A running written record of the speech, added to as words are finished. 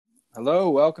Hello,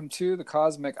 welcome to the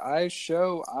Cosmic Eye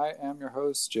Show. I am your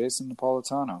host, Jason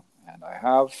Napolitano, and I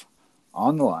have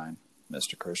on the line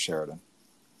Mr. Chris Sheridan.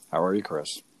 How are you,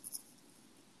 Chris?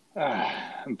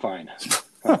 I'm fine.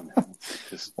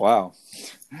 Wow.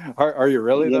 Are you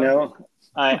really, though?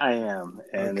 I am.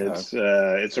 And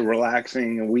Okay. it's a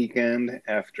relaxing weekend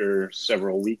after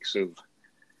several weeks of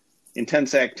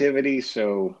intense activity.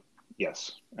 So,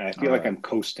 yes, I feel like I'm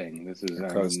coasting. You're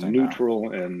I'm coasting now.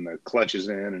 neutral and the clutch is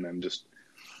in, and I'm just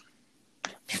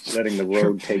letting the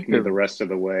road take me the rest of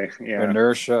the way. Yeah,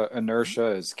 Inertia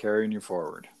is carrying you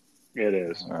forward. it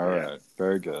is. All right.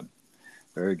 Very good.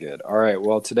 Very good. All right.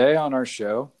 Well, today on our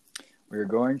show, we're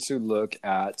going to look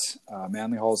at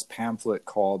Manly Hall's pamphlet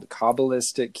called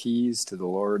Kabbalistic Keys to the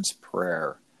Lord's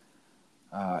Prayer.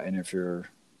 And if you're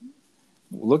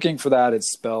looking for that,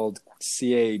 it's spelled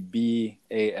Cabalistic,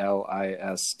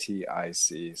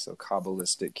 so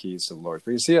Kabbalistic Keys to the Lord's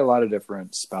Prayer. You see a lot of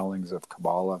different spellings of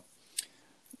Kabbalah,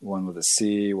 one with a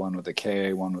C, one with a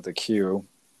K, one with a Q.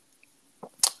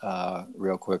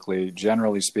 Real quickly,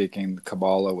 generally speaking,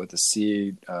 Kabbalah with a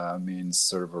C means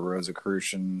sort of a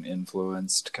Rosicrucian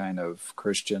influenced kind of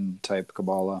Christian type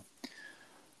Kabbalah.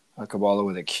 Kabbalah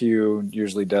with a Q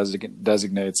usually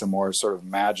designates a more sort of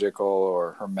magical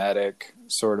or hermetic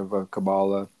sort of a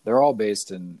Kabbalah. They're all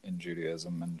based in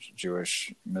Judaism and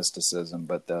Jewish mysticism,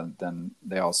 but then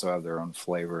they also have their own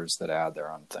flavors that add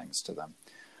their own things to them.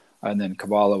 And then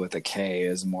Kabbalah with a K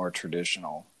is more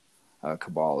traditional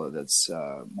Kabbalah, that's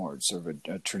more sort of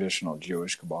a traditional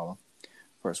Jewish Kabbalah.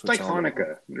 Of course, It's like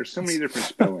Hanukkah. There's so many different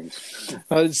spellings.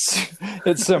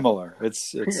 It's similar. It's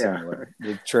similar.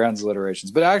 The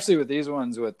transliterations, but actually, with these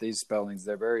spellings,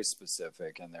 they're very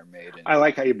specific and they're made in. I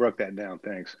like how you broke that down.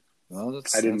 Thanks. Well,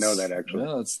 I didn't know that actually.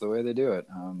 Yeah, that's the way they do it.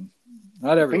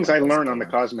 Not everyone. Things I learn on the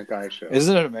Cosmic Eye Show.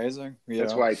 Isn't it amazing?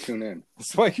 That's why I tune in.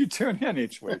 That's why you tune in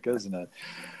each week, isn't it?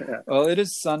 Yeah. Well, it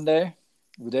is Sunday,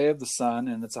 the day of the sun,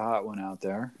 and it's a hot one out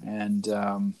there. And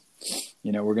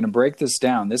we're going to break this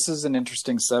down. This is an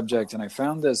interesting subject, and I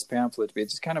found this pamphlet. It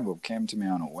just kind of came to me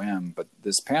on a whim, but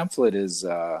this pamphlet is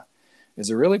a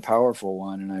really powerful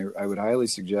one, and I would highly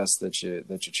suggest that you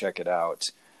check it out.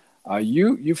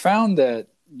 You found that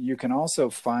you can also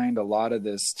find a lot of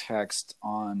this text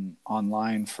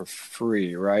online for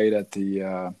free, right, at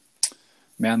the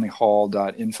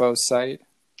manlyhall.info site.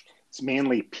 It's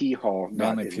manlyphall.info.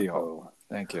 Manly P Hall.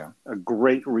 Thank you. A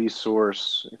great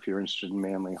resource if you're interested in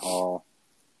Manly Hall.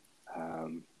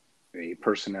 A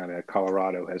person out of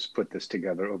Colorado has put this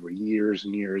together over years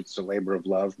and years. It's a labor of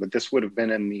love. But this would have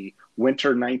been in the winter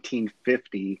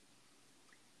 1950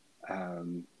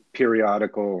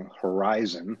 periodical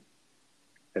Horizon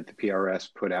that the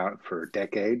PRS put out for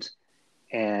decades.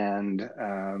 And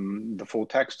the full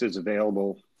text is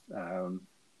available on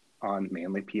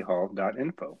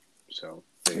manlyphall.info. So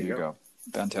there you go.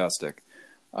 Fantastic.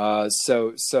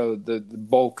 So the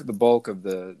bulk of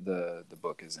the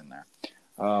book is in there.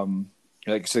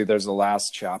 Like say there's the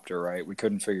last chapter, right? We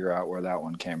couldn't figure out where that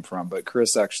one came from, but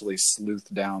Chris actually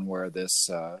sleuthed down where this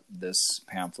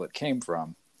pamphlet came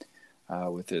from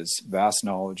with his vast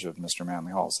knowledge of Mr.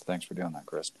 Manly Hall. So thanks for doing that,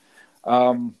 Chris.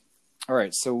 All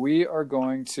right, so we are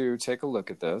going to take a look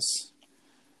at this.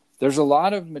 There's a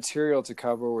lot of material to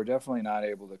cover. We're definitely not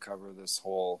able to cover this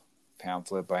whole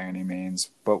pamphlet by any means,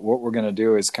 but what we're going to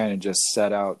do is kind of just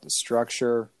set out the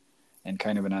structure and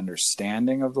kind of an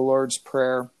understanding of the Lord's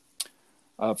Prayer.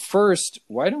 First,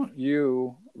 why don't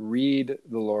you read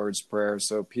the Lord's Prayer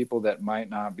so people that might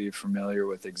not be familiar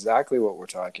with exactly what we're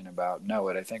talking about know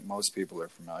it. I think most people are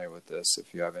familiar with this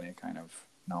if you have any kind of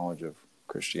knowledge of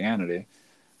Christianity,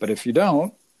 but if you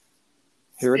don't,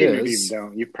 here it is. Maybe you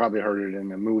don't. You've probably heard it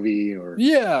in a movie or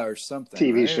something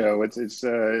TV right? show.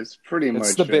 It's pretty much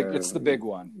it's the big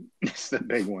one. It's the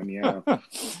big one, yeah.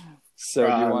 So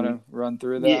you want to run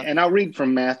through that? Yeah, and I'll read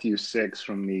from Matthew 6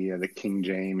 from the King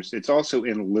James. It's also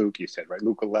in Luke. You said right,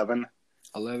 Luke 11.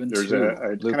 11. There's Luke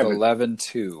kind of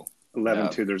 11:2.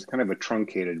 11:2. There's kind of a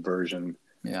truncated version.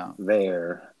 Yeah.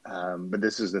 There, but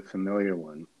this is the familiar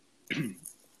one.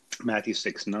 Matthew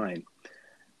 6:9.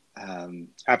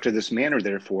 After this manner,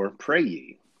 therefore, pray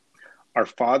ye, Our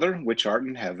Father, which art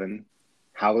in heaven,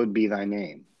 hallowed be thy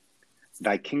name.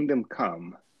 Thy kingdom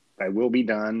come, thy will be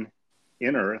done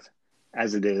in earth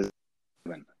as it is in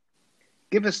heaven.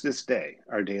 Give us this day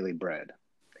our daily bread,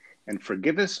 and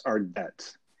forgive us our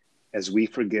debts as we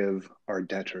forgive our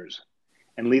debtors.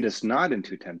 And lead us not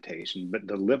into temptation, but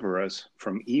deliver us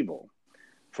from evil.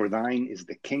 For thine is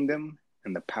the kingdom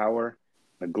and the power,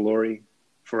 the glory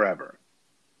forever.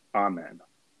 Amen.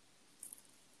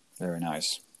 Very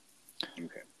nice.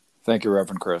 Okay. Thank you,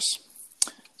 Reverend Chris.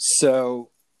 So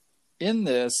in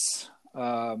this,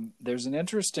 there's an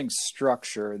interesting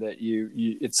structure that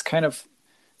it's kind of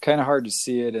hard to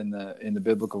see it in the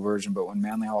biblical version, but when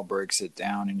Manly Hall breaks it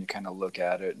down and you kind of look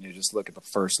at it and you just look at the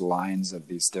first lines of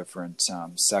these different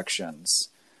sections,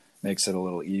 makes it a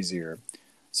little easier.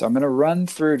 So I'm going to run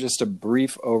through just a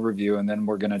brief overview, and then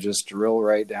we're going to just drill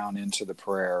right down into the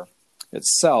prayer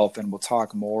itself, and we'll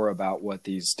talk more about what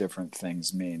these different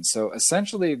things mean. So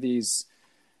essentially,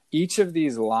 each of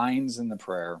these lines in the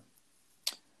prayer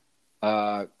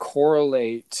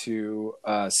correlate to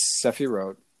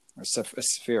Sephirot, or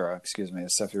Sephira, excuse me.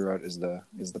 Sephirot is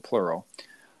the plural,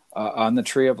 on the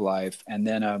tree of life, and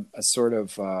then a sort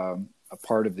of a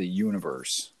part of the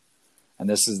universe. And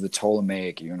this is the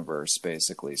Ptolemaic universe,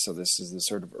 basically. So this is the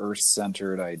sort of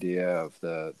earth-centered idea of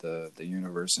the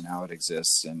universe and how it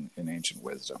exists in ancient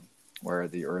wisdom, where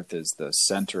the earth is the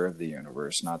center of the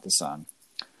universe, not the sun.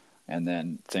 And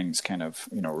then things kind of,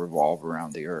 revolve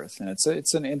around the earth. And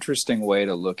it's an interesting way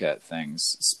to look at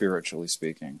things, spiritually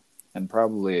speaking, and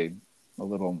probably a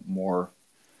little more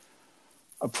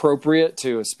appropriate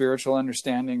to a spiritual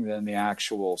understanding than the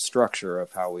actual structure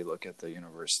of how we look at the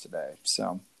universe today.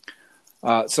 So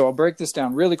I'll break this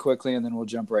down really quickly, and then we'll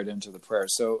jump right into the prayer.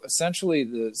 So essentially,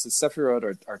 the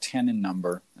Sephirot are 10 in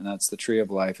number, and that's the tree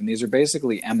of life. And these are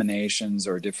basically emanations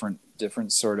or different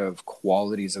sort of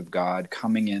qualities of God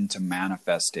coming into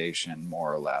manifestation,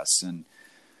 more or less. And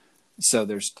so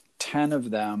there's 10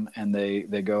 of them, and they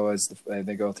go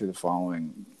through the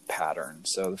following pattern.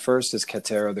 So the first is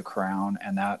Ketera, the crown,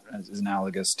 and that is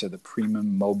analogous to the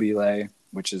primum mobile,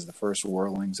 which is the first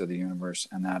whirlings of the universe,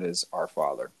 and that is our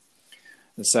Father.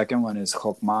 The second one is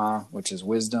Chokmah, which is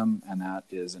wisdom, and that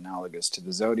is analogous to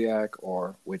the zodiac,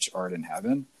 or which art in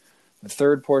heaven. The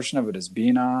third portion of it is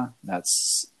Binah,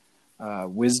 that's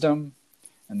wisdom,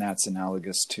 and that's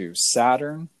analogous to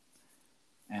Saturn,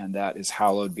 and that is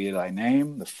hallowed be thy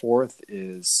name. The fourth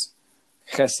is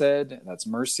Chesed, that's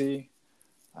mercy,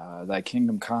 thy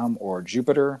kingdom come, or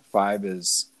Jupiter. 5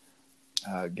 is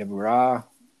Geburah,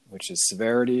 which is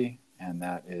severity, and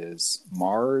that is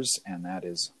Mars, and that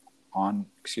is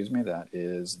that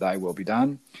is thy will be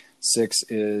done. 6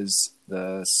 is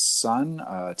the sun,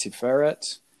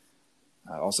 Tiferet,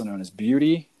 also known as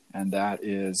beauty, and that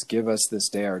is give us this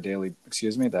day our daily,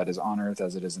 that is on earth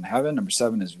as it is in heaven. Number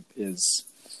 7 is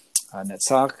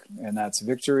Netzach, and that's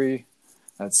victory.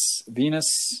 That's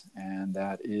Venus, and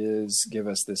that is give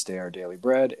us this day our daily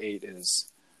bread. 8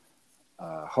 is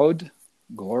Hod,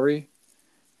 glory,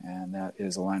 and that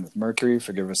is aligned with Mercury,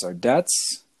 forgive us our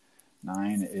debts.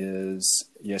 9 is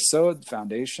Yesod,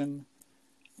 foundation,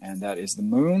 and that is the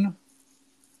moon,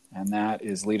 and that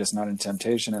is lead us not in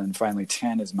temptation. And then finally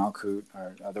 10 is Malkut,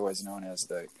 or otherwise known as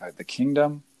the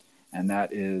kingdom, and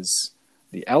that is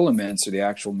the elements or the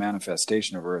actual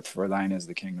manifestation of earth. For thine is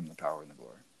the kingdom, the power, and the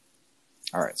glory.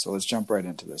 All right, so let's jump right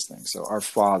into this thing. So our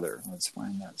Father, let's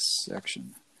find that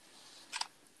section.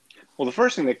 Well, the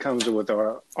first thing that comes with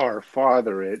our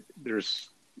Father, there's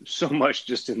so much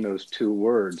just in those 2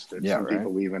 words that some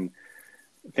people even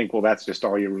think, well, that's just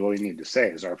all you really need to say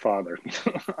is our Father.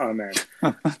 Amen.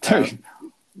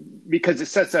 Because it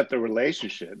sets up the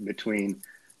relationship between,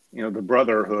 the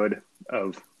brotherhood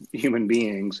of human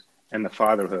beings and the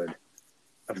fatherhood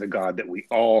of the God that we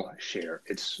all share.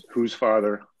 It's whose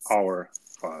Father? Our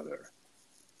Father.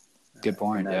 Good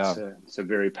point. It's a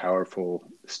very powerful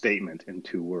statement in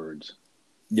 2 words.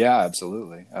 Yeah,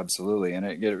 absolutely, and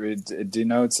it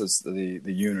denotes us the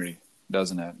unity,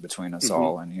 doesn't it, between us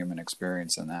all and human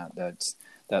experience, and that's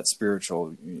that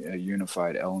spiritual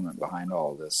unified element behind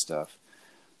all of this stuff.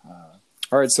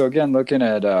 All right, so again, looking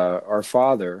at our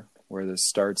Father, where this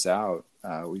starts out,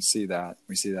 we see that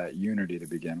unity to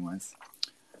begin with,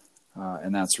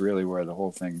 and that's really where the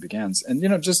whole thing begins. And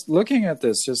just looking at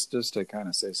this, just to kind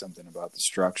of say something about the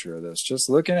structure of this, just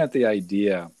looking at the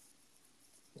idea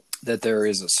that there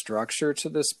is a structure to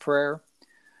this prayer,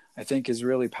 I think is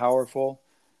really powerful,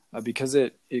 because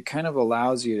it kind of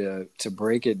allows you to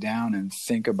break it down and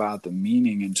think about the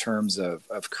meaning in terms of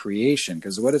creation.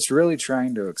 Because what it's really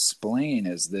trying to explain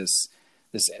is this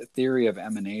theory of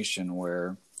emanation,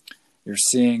 where you're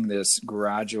seeing this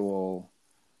gradual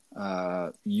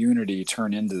unity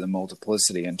turn into the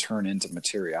multiplicity and turn into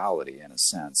materiality, in a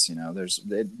sense. There's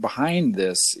behind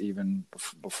this, even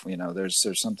there's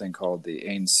something called the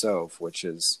Ein Sof, which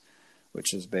is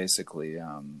basically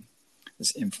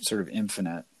this sort of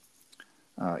infinite,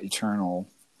 eternal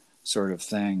sort of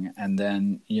thing. And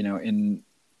then and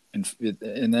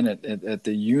then at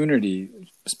the unity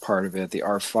part of it, the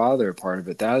Our Father part of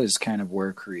it, that is kind of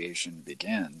where creation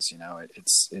begins.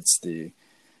 It's the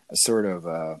a sort of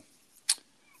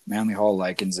Manly Hall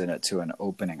likens it to an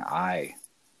opening eye,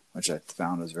 which I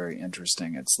found was very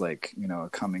interesting. It's like, a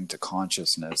coming to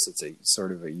consciousness. It's a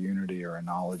sort of a unity or a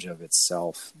knowledge of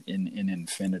itself in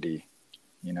infinity,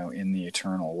 in the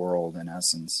eternal world, in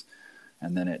essence.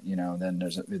 And then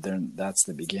then that's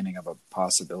the beginning of a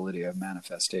possibility of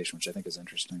manifestation, which I think is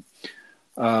interesting.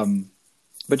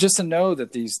 But just to know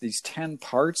that these 10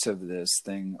 parts of this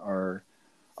thing are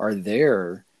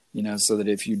there, so that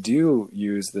if you do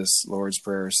use this Lord's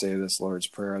Prayer, say this Lord's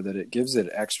Prayer, that it gives it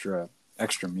extra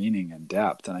meaning and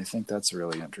depth. And I think that's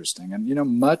really interesting. And,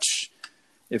 much,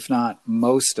 if not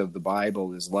most of the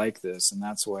Bible is like this. And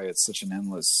that's why it's such an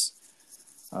endless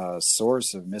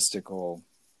source of mystical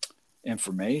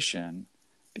information,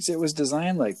 because it was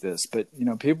designed like this. But,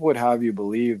 people would have you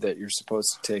believe that you're supposed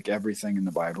to take everything in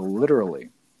the Bible literally,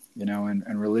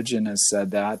 and religion has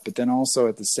said that. But then also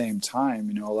at the same time,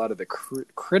 a lot of the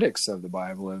critics of the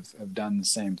Bible have done the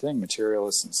same thing.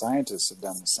 Materialists and scientists have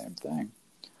done the same thing.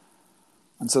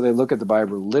 And so they look at the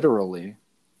Bible literally,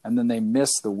 and then they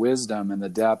miss the wisdom and the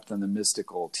depth and the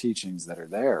mystical teachings that are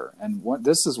there. And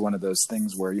this is one of those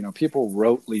things where, people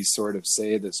rotely sort of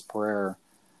say this prayer.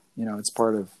 It's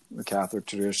part of the Catholic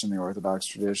tradition, the Orthodox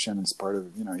tradition. It's part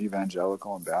of,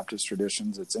 evangelical and Baptist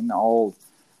traditions. It's in all,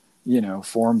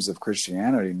 forms of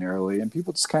Christianity nearly. And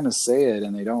people just kind of say it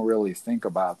and they don't really think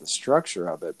about the structure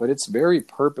of it. But it's very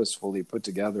purposefully put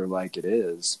together like it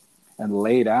is and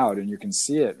laid out. And you can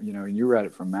see it, and you read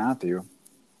it from Matthew.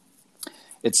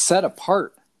 It's set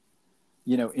apart,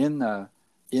 in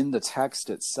the text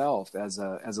itself as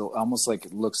almost like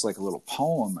it looks like a little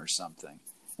poem or something.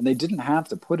 And they didn't have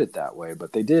to put it that way,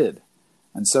 but they did.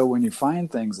 And so when you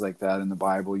find things like that in the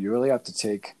Bible, you really have to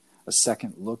take a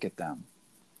second look at them.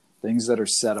 Things that are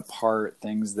set apart,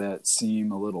 things that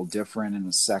seem a little different in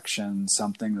a section,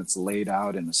 something that's laid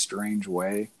out in a strange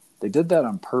way. They did that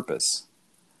on purpose.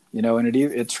 And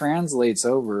it translates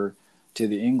over to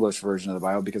the English version of the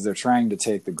Bible because they're trying to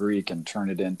take the Greek and turn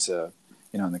it into,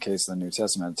 in the case of the New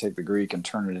Testament, take the Greek and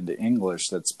turn it into English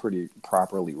that's pretty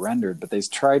properly rendered. But they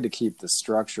tried to keep the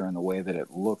structure and the way that it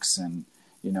looks in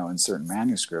certain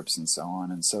manuscripts and so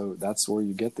on. And so that's where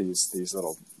you get these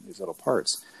little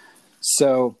parts.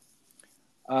 So,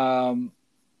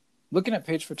 looking at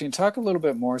page 15, talk a little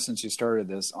bit more since you started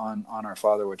this on Our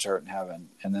Father which art in heaven,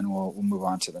 and then we'll move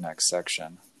on to the next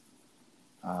section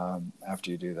after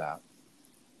you do that.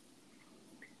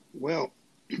 Well,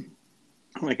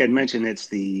 like I mentioned, it's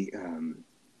the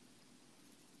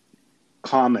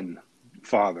common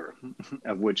Father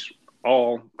of which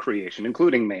all creation,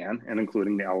 including man and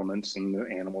including the elements and the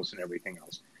animals and everything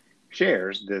else,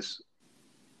 shares this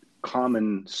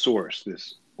common source,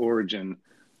 this origin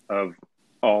of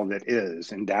all that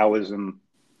is. In Taoism,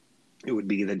 it would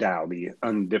be the Tao, the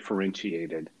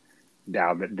undifferentiated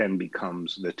Tao that then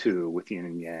becomes the two with yin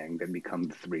and yang, then become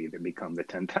the three, then become the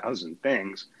 10,000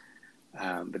 things.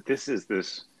 But this is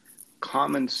this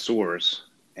common source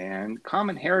and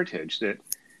common heritage that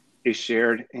is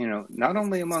shared, not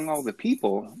only among all the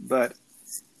people, but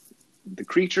the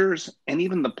creatures and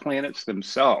even the planets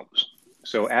themselves.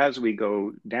 So as we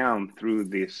go down through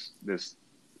this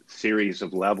series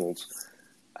of levels,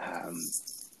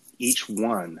 each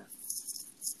one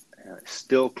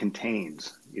still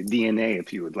contains DNA,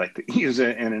 if you would like to use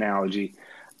an analogy,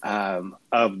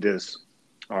 of this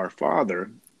Our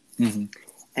Father. Mm-hmm.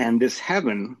 And this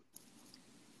heaven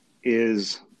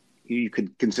is, you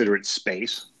could consider it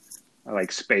space, where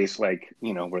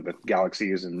the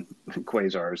galaxies and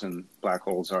quasars and black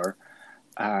holes are.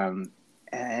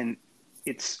 And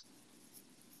it's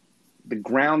the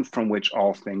ground from which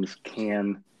all things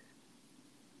can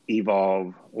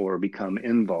evolve or become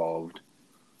involved.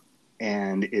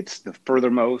 And it's the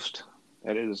furthermost,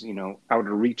 that is,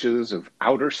 outer reaches of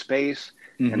outer space.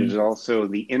 Mm-hmm. And it is also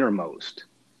the innermost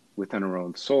within our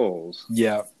own souls.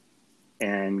 Yeah.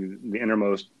 And the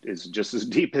innermost is just as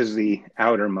deep as the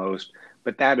outermost,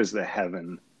 but that is the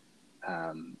heaven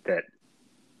that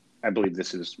I believe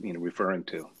this is, referring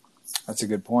to. That's a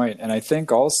good point. And I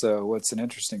think also what's an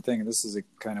interesting thing, and this is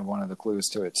kind of one of the clues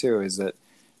to it too, is that,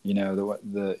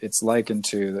 it's likened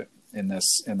to in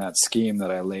that scheme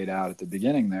that I laid out at the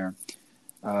beginning there,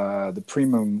 the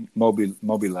primum mobile,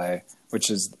 which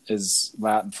is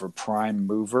Latin for prime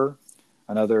mover.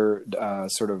 Another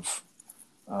sort of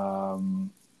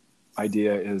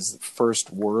idea is first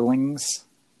whirlings,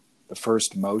 the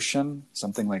first motion,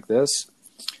 something like this.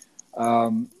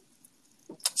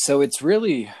 So it's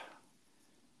really,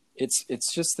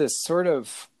 it's just this sort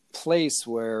of place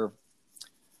where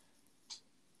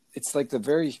it's like the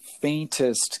very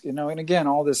faintest, and again,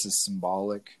 all this is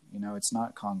symbolic, it's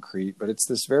not concrete, but it's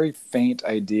this very faint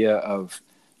idea of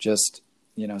just,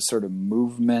 sort of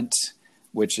movement,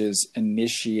 which is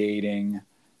initiating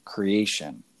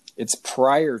creation. It's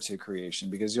prior to creation,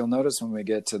 because you'll notice when we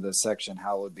get to the section,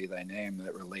 hallowed be thy name,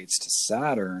 that relates to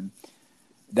Saturn,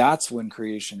 that's when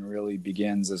creation really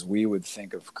begins, as we would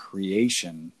think of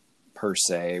creation per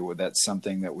se. That's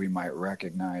something that we might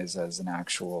recognize as an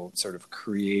actual sort of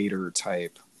creator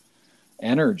type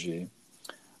energy.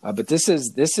 But this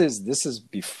is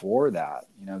before that.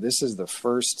 This is the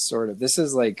first this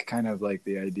is like kind of like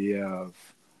the idea of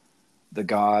the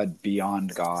God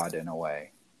beyond God, in a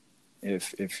way.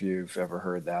 If you've ever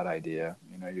heard that idea,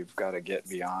 you've got to get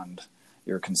beyond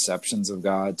your conceptions of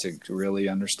God to really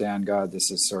understand God. This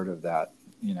is sort of that,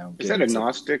 Is that a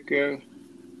Gnostic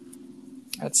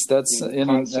that's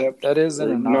concept? that is in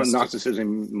a Gnostic.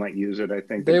 Gnosticism might use it, I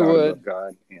think. They would. Of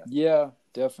God. Yeah,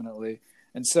 definitely.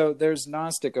 And so there's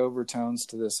Gnostic overtones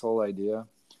to this whole idea,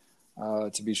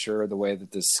 to be sure, the way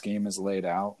that this scheme is laid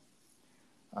out.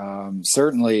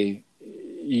 Certainly,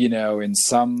 in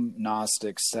some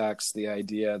Gnostic sects, the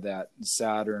idea that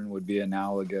Saturn would be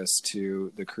analogous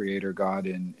to the creator God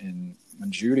in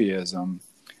Judaism,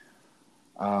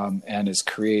 and is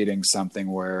creating something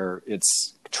where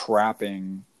it's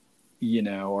trapping,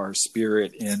 our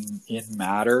spirit in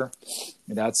matter.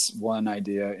 That's one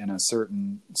idea in a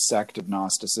certain sect of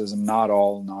Gnosticism. Not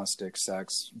all Gnostic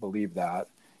sects believe that.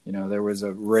 There was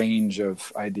a range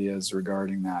of ideas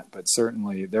regarding that, but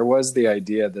certainly there was the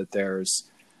idea that there's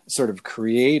sort of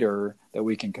creator that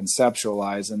we can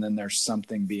conceptualize, and then there's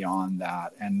something beyond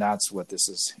that, and that's what this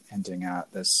is hinting at.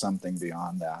 There's something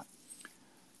beyond that.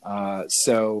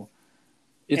 So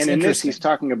it's and in this, he's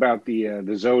talking about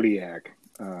the zodiac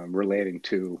relating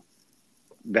to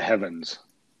the heavens.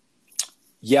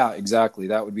 Yeah, exactly.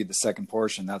 That would be the second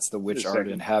portion. That's the which art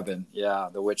in heaven. Yeah,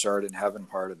 the which art in heaven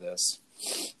part of this.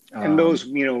 And those,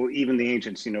 even the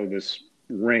ancients, this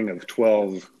ring of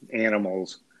 12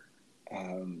 animals,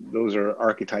 those are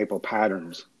archetypal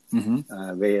patterns.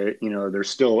 Mm-hmm. They're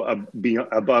still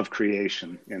above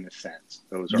creation in a sense.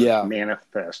 Those are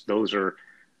manifest. Those are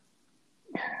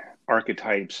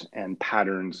archetypes and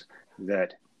patterns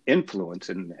that influence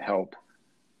and help,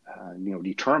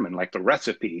 determine like the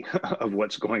recipe of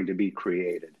what's going to be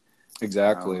created.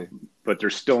 Exactly. But they're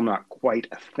still not quite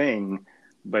a thing,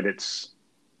 but it's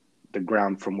the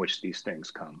ground from which these things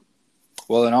come.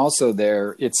 Well, and also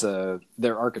they're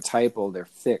archetypal, they're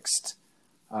fixed.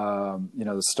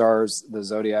 The stars, the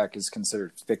zodiac is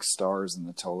considered fixed stars in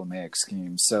the Ptolemaic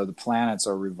scheme. So the planets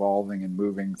are revolving and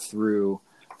moving through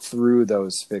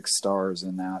those fixed stars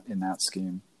in that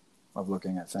scheme of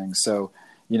looking at things. So,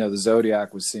 the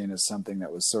zodiac was seen as something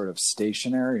that was sort of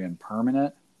stationary and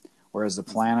permanent, whereas the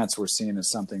planets were seen as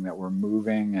something that were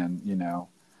moving, and,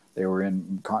 they were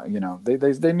in,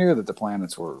 they knew that the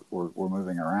planets were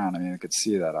moving around. I mean, they could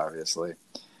see that obviously,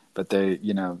 but they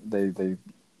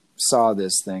saw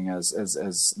this thing as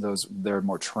those, they're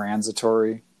more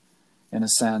transitory in a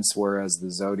sense, whereas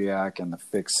the zodiac and the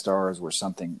fixed stars were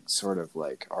something sort of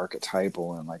like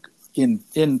archetypal and like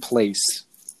in place,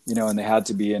 and they had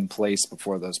to be in place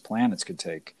before those planets could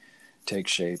take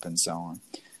shape and so on,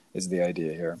 is the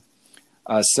idea here.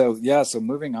 So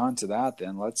moving on to that,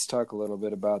 then let's talk a little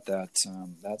bit about that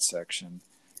section.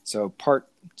 So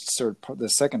the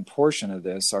second portion of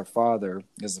this, our Father,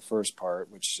 is the first part,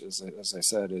 which is, as I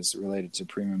said, is related to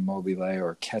primum mobile,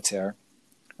 or Keter,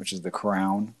 which is the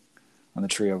crown on the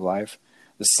tree of life.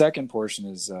 The second portion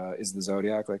is the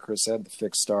zodiac, like Chris said, the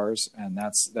fixed stars, and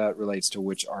that relates to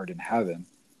which art in heaven.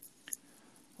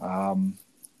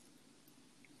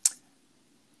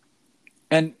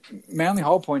 And Manly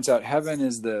Hall points out heaven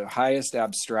is the highest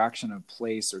abstraction of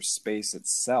place or space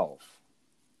itself.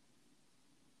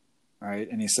 Right?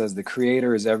 And he says the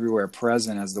Creator is everywhere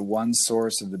present as the one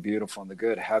source of the beautiful and the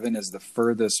good. Heaven is the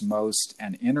furthest most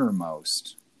and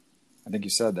innermost. I think you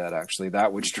said that, actually.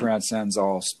 That which transcends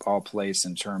all place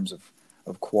in terms of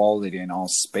quality, and all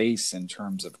space in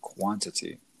terms of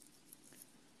quantity.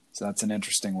 So that's an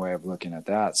interesting way of looking at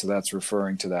that. So that's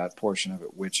referring to that portion of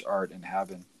it, which art in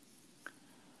heaven.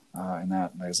 And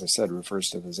that, as I said, refers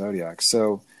to the zodiac.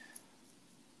 So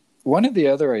one of the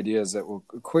other ideas that we'll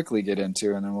quickly get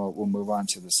into, and then we'll move on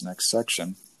to this next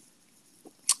section,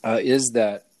 is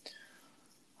that,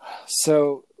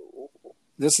 so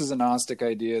this is a Gnostic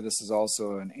idea. This is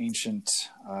also an ancient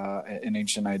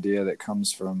idea that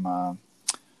comes from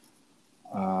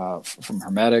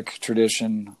Hermetic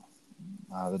tradition.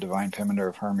 The Divine Pimenter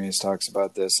of Hermes talks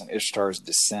about this, and Ishtar's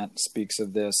Descent speaks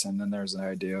of this. And then there's an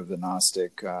idea of the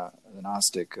Gnostic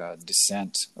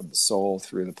descent of the soul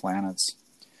through the planets.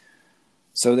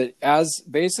 So that as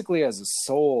a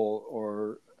soul,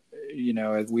 or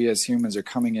we as humans are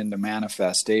coming into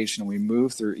manifestation. We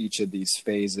move through each of these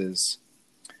phases.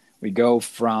 We go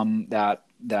from that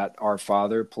Our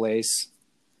Father place,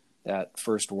 that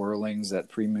first whirlings, that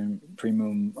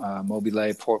primum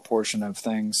mobile portion of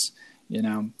things,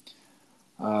 and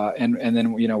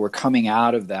then we're coming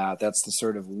out of that. That's the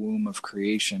sort of womb of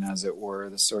creation, as it were,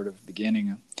 the sort of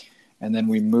beginning. And then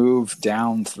we move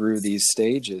down through these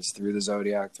stages, through the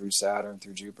zodiac, through Saturn,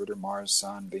 through Jupiter, Mars,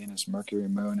 Sun, Venus, Mercury,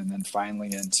 Moon, and then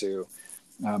finally into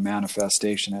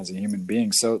manifestation as a human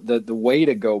being. So the way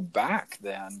to go back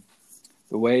then,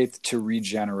 the way to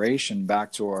regeneration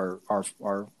back to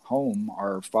our home,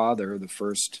 our Father, the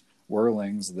first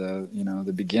whirlings,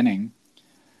 the beginning,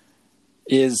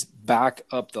 is back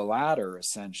up the ladder,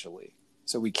 essentially.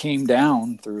 So we came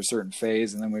down through a certain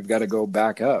phase, and then we've got to go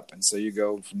back up. And so you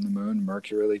go from the moon,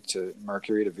 Mercury to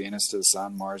Venus, to the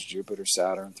Sun, Mars, Jupiter,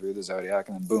 Saturn, through the zodiac,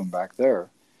 and then boom, back there.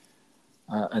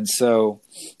 And so,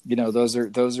 those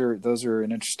are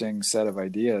an interesting set of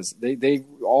ideas. They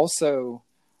also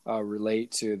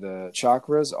relate to the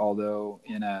chakras, although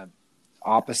in an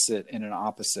opposite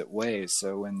way.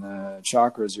 So in the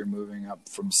chakras, you're moving up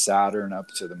from Saturn up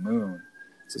to the moon.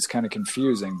 So it's kind of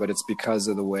confusing, but it's because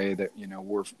of the way that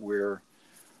we're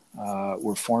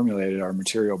formulated. Our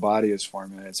material body is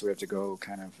formulated, so we have to go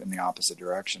kind of in the opposite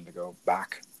direction to go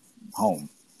back home,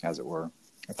 as it were.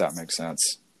 If that makes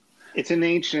sense. It's an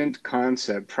ancient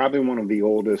concept, probably one of the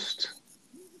oldest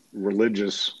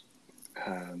religious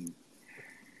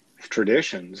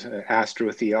traditions,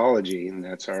 astrotheology, and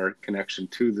that's our connection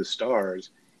to the stars.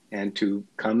 And to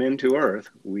come into Earth,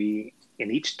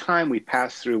 and each time we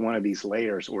pass through one of these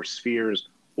layers or spheres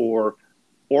or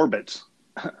orbits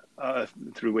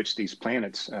through which these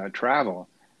planets travel,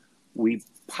 we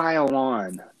pile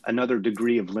on another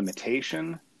degree of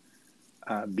limitation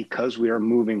because we are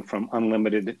moving from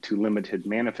unlimited to limited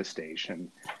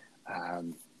manifestation.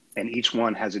 And each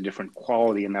one has a different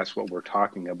quality, and that's what we're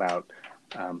talking about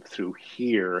through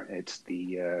here. It's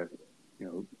the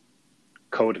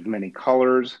coat of many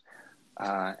colors.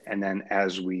 And then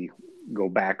as we go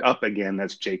back up again,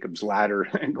 that's Jacob's ladder,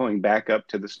 and going back up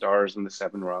to the stars and the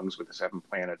 7 rungs with the 7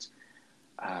 planets.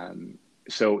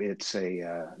 So it's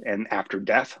and after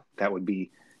death, that would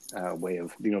be a way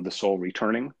of, the soul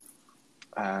returning.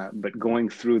 But going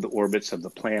through the orbits of the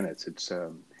planets, it's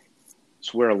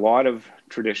where a lot of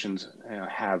traditions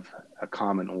have a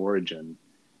common origin.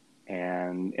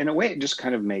 And in a way, it just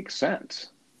kind of makes sense,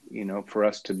 for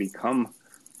us to become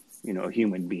a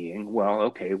human being. Well,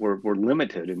 okay, we're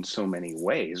limited in so many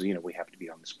ways. We have to be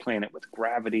on this planet with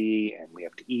gravity, and we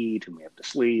have to eat, and we have to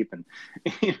sleep, and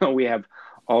we have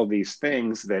all these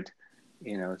things that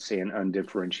say an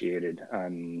undifferentiated,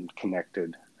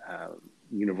 unconnected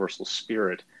universal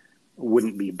spirit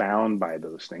wouldn't be bound by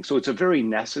those things. So it's a very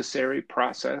necessary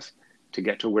process to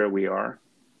get to where we are.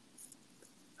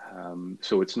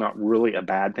 So it's not really a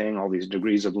bad thing, all these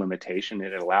degrees of limitation.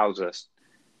 It allows us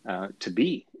to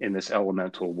be in this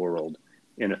elemental world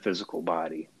in a physical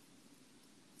body.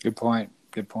 Good point.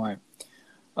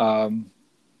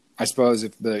 I suppose you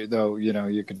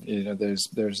could,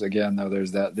 there's again, though,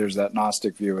 there's that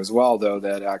Gnostic view as well, though,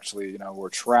 that actually, we're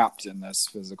trapped in this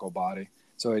physical body.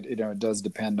 So it does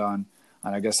depend on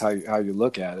I guess how you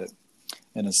look at it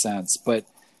in a sense. But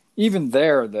even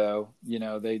there, though,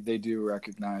 they do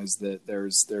recognize that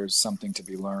there's something to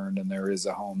be learned, and there is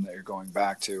a home that you're going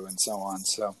back to, and so on.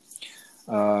 So,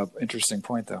 interesting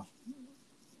point, though.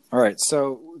 All right,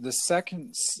 so the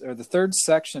third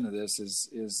section of this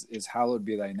is hallowed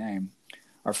be thy name.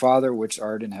 Our Father, which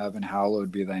art in heaven,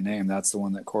 hallowed be thy name. That's the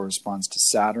one that corresponds to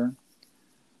Saturn.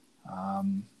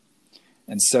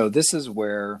 And so this is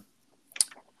where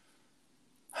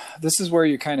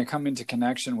you kind of come into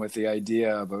connection with the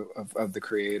idea of the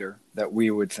Creator, that we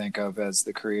would think of as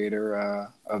the Creator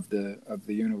of the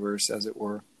universe, as it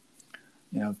were.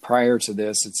 Prior to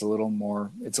this, it's a little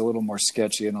more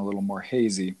sketchy and a little more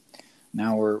hazy.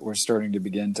 Now we're starting to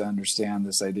begin to understand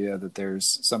this idea that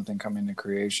there's something coming to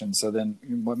creation. So then,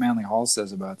 what Manly Hall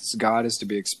says about this, God is to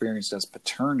be experienced as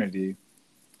paternity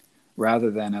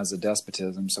rather than as a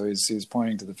despotism. So he's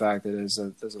pointing to the fact that there's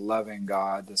a loving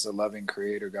God, there's a loving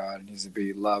Creator God, and he's to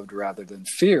be loved rather than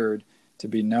feared, to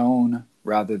be known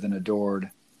rather than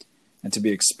adored, and to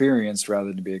be experienced rather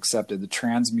than to be accepted. The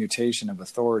transmutation of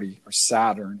authority, or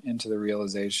Saturn, into the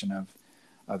realization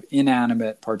of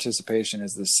inanimate participation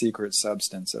is the secret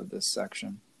substance of this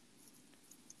section.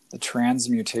 The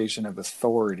transmutation of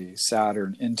authority,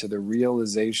 Saturn, into the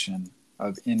realization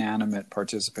of inanimate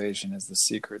participation is the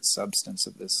secret substance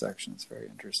of this section. It's very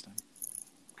interesting.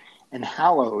 And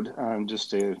hallowed,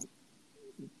 just to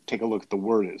take a look at the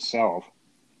word itself,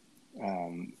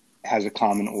 has a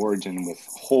common origin with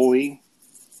holy,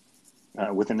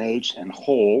 with an H, and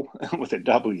whole with a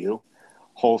W,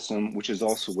 wholesome, which is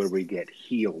also where we get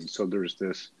healed. So there's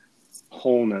this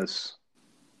wholeness,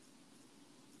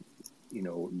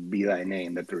 be thy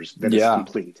name, that is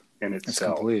complete in itself. It's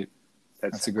complete.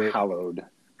 That's a great hallowed.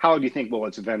 Hallowed, you think, well,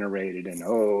 it's venerated and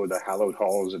the hallowed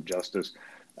halls of justice.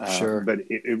 Sure. But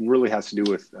it really has to do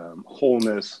with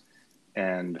wholeness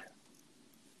and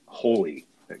holy,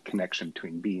 that connection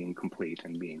between being complete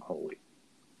and being holy.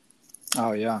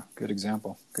 Oh, yeah. Good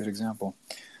example.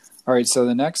 All right. So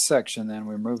the next section, then,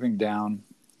 we're moving down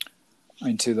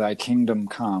into thy kingdom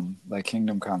come, thy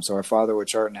kingdom come. So our Father,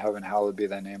 which art in heaven, hallowed be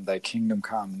thy name, thy kingdom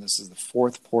come. And this is the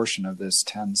fourth portion of this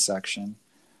 10-section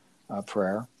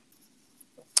prayer.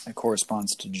 It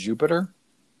corresponds to Jupiter,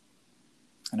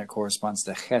 and it corresponds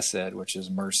to Chesed, which is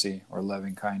mercy or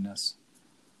loving kindness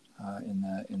in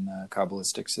the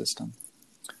Kabbalistic system.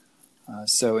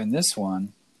 So in this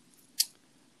one,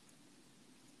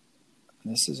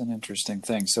 this is an interesting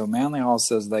thing. So Manly Hall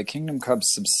says, thy kingdom come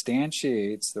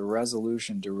substantiates the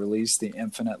resolution to release the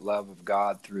infinite love of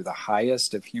God through the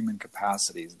highest of human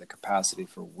capacities, the capacity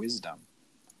for wisdom.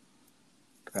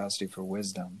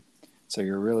 So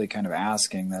you're really kind of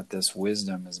asking that this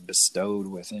wisdom is bestowed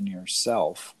within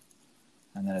yourself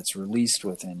and that it's released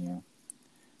within you,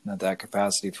 and that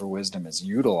capacity for wisdom is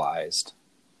utilized.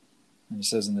 And he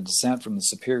says, in the descent from the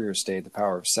superior state, the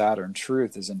power of Saturn,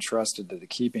 truth is entrusted to the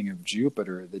keeping of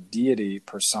Jupiter, the deity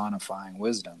personifying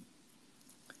wisdom.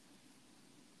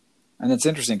 And it's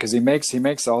interesting because he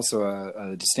makes also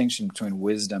a distinction between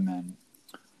wisdom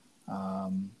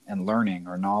and learning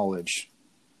or knowledge.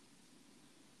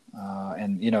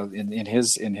 And in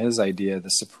his idea, the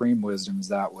supreme wisdom is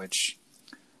that which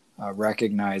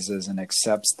recognizes and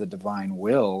accepts the divine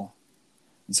will.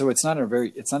 And so it's not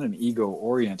an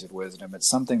ego-oriented wisdom. It's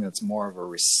something that's more of a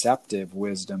receptive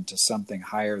wisdom to something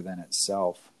higher than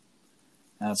itself.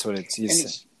 And that's what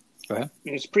it's. Go ahead.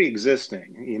 It's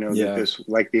pre-existing, that this,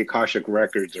 like the Akashic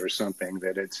records or something,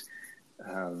 that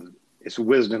it's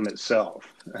wisdom itself,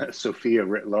 Sophia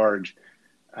writ large,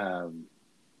 that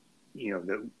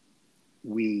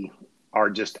we are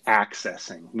just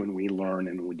accessing when we learn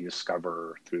and we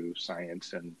discover through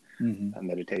science and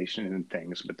meditation and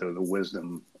things, but the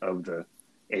wisdom of the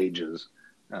ages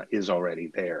is already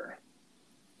there.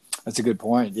 That's a good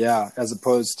point. Yeah, as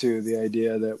opposed to the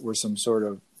idea that we're some sort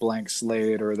of blank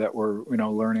slate or that we're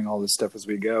learning all this stuff as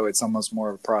we go. It's almost more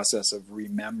of a process of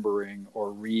remembering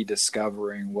or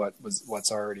rediscovering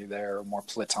what's already there. A more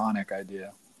Platonic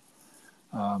idea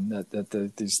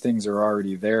that these things are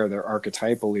already there. They're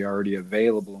archetypally already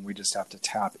available, and we just have to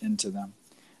tap into them.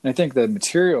 And I think the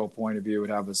material point of view would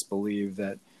have us believe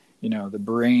that, the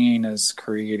brain is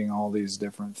creating all these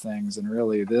different things. And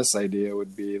really this idea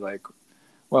would be like,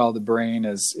 well, the brain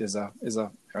and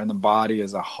the body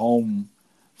is a home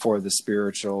for the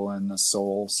spiritual and the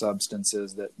soul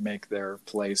substances that make their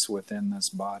place within this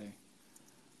body,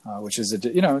 which is,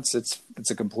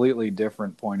 it's a completely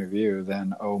different point of view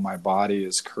than, my body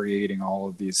is creating all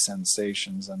of these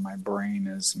sensations and my brain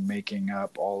is making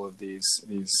up all of these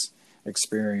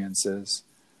experiences,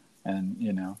 and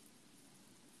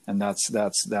and that's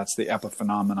the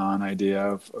epiphenomenon idea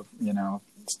of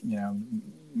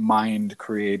mind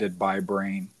created by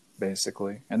brain,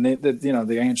 basically. And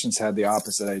the ancients had the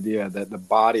opposite idea, that the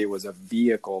body was a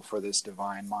vehicle for this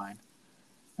divine mind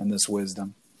and this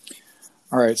wisdom.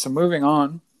 All right, so moving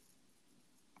on,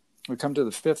 we come to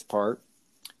the fifth part.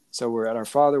 So we're at our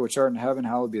Father which art in heaven,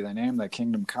 hallowed be thy name, thy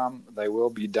kingdom come, thy will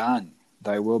be done.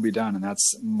 Thy will be done. And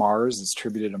that's Mars. It's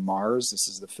attributed to Mars. This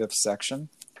is the fifth section.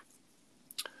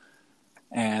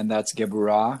 And that's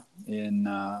Geburah in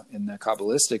the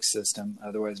Kabbalistic system,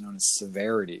 otherwise known as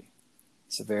severity.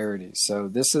 So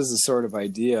this is the sort of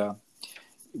idea,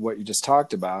 what you just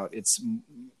talked about. It's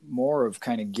more of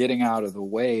kind of getting out of the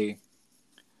way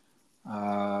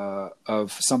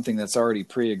of something that's already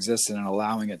pre-existed and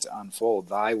allowing it to unfold.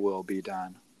 Thy will be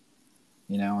done.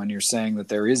 And you're saying that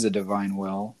there is a divine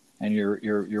will, and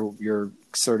you're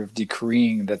sort of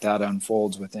decreeing that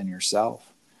unfolds within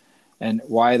yourself. And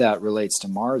why that relates to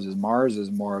Mars is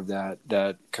more of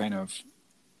that kind of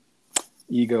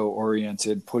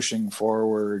ego-oriented, pushing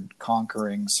forward,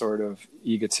 conquering, sort of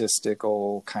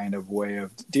egotistical kind of way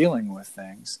of dealing with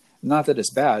things. Not that it's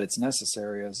bad; it's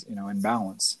necessary, as in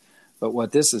balance. But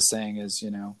what this is saying is,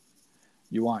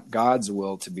 you want God's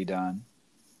will to be done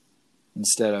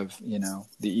instead of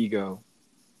the ego.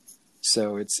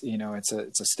 So it's it's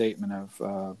a statement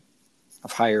of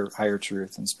higher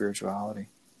truth and spirituality.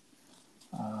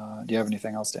 Do you have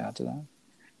anything else to add to that?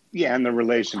 Yeah, and the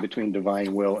relation between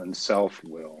divine will and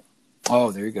self-will.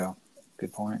 Oh, there you go.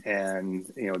 Good point. And,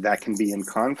 that can be in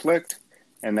conflict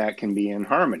and that can be in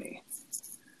harmony,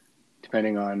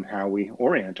 depending on how we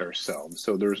orient ourselves.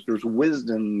 So there's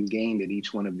wisdom gained at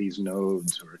each one of these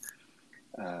nodes, or,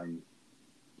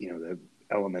 the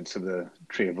elements of the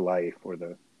tree of life, or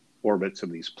the orbits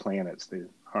of these planets, the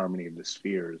harmony of the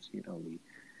spheres,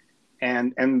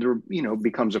 and there,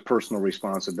 becomes a personal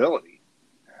responsibility.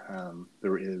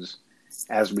 There is,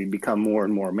 as we become more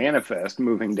and more manifest,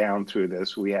 moving down through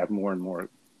this, we have more and more,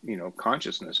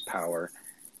 consciousness power.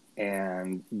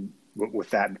 And with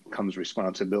that comes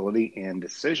responsibility and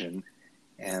decision,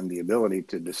 and the ability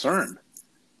to discern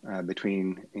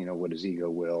between, what is ego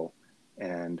will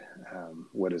and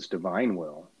what is divine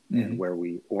will, and where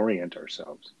we orient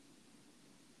ourselves.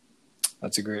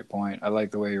 That's a great point. I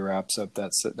like the way he wraps up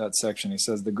that section. He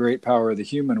says, the great power of the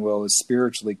human will is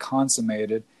spiritually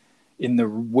consummated in the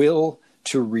will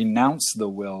to renounce the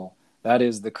will. That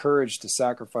is, the courage to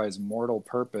sacrifice mortal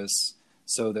purpose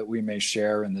so that we may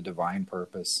share in the divine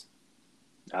purpose.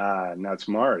 And that's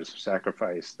Mars,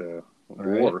 sacrifice the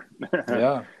war.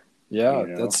 Yeah.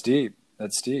 That's deep.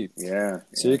 Yeah.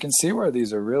 So you can see where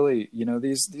these are really,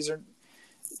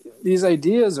 these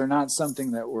ideas are not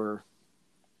something that were,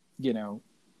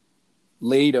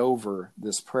 laid over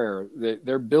this prayer.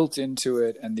 They're built into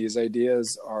it, and these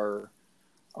ideas are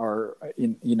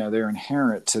they're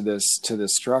inherent to this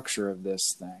structure of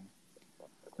this thing.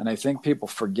 And I think people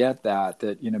forget that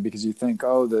because you think,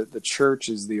 the church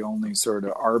is the only sort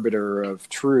of arbiter of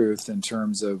truth in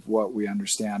terms of what we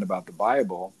understand about the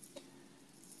Bible.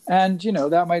 And,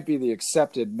 that might be the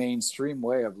accepted mainstream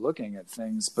way of looking at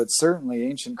things, but certainly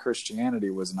ancient Christianity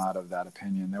was not of that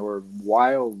opinion. There were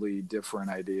wildly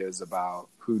different ideas about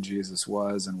who Jesus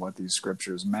was and what these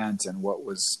scriptures meant and what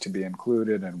was to be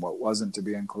included and what wasn't to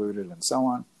be included and so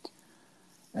on.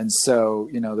 And so,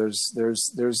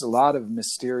 there's a lot of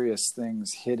mysterious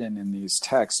things hidden in these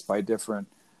texts by different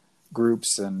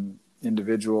groups and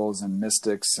individuals and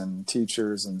mystics and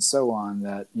teachers and so on,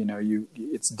 that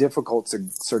it's difficult to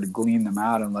sort of glean them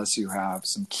out unless you have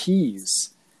some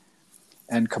keys.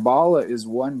 And Kabbalah is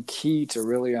one key to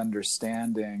really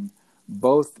understanding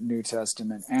both New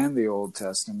Testament and the Old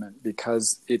Testament,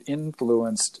 because it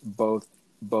influenced both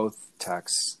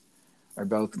texts, or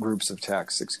both groups of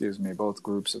texts.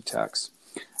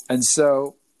 And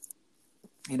so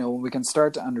when we can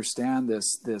start to understand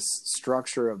this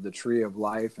structure of the tree of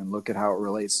life and look at how it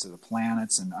relates to the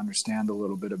planets, and understand a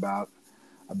little bit about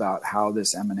how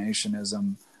this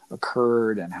emanationism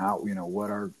occurred, and how,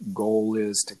 what our goal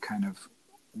is to kind of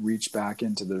reach back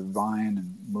into the divine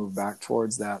and move back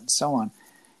towards that and so on,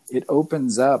 it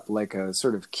opens up like a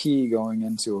sort of key going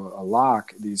into a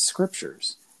lock, these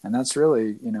scriptures. And that's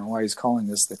really, why he's calling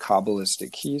this the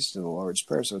Kabbalistic keys to the Lord's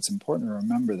Prayer. So it's important to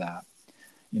remember that.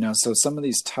 So some of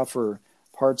these tougher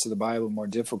parts of the Bible, more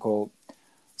difficult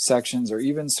sections, or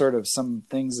even sort of some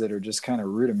things that are just kind of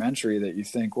rudimentary, that you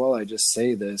think, well, I just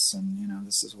say this and,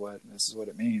 this is what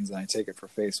it means, and I take it for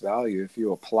face value. If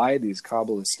you apply these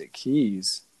Kabbalistic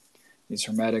keys, these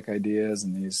Hermetic ideas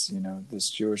and these, this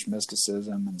Jewish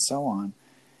mysticism and so on,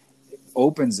 it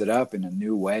opens it up in a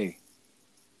new way.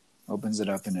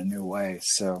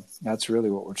 So that's really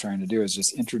what we're trying to do, is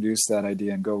just introduce that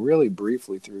idea and go really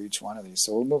briefly through each one of these.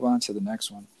 So we'll move on to the next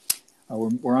one.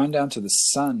 We're on down to the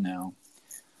sun now,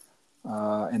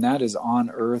 and that is on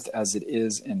earth as it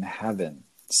is in heaven.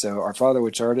 So, our Father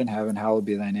which art in heaven, hallowed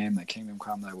be thy name, thy kingdom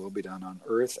come, thy will be done on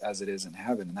earth as it is in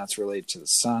heaven. And that's related to the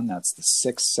sun. That's the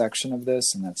sixth section of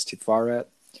this, and that's Tiferet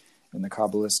in the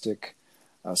Kabbalistic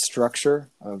structure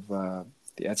of the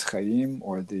Etz Chaim,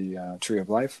 or the Tree of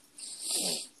Life.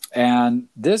 And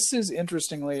this is,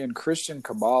 interestingly, in Christian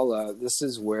Kabbalah, this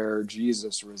is where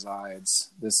Jesus resides.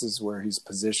 This is where he's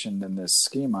positioned in this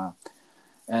schema.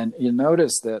 And you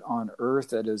notice that on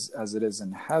earth, as it is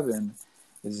in heaven,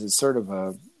 is sort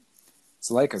of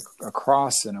it's like a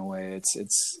cross in a way.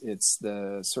 It's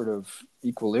the sort of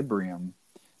equilibrium.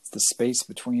 It's the space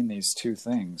between these two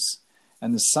things.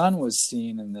 And the sun was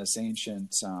seen in this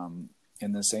ancient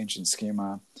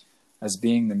schema as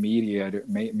being the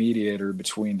mediator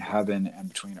between heaven and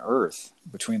between earth,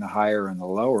 between the higher and the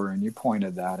lower. And you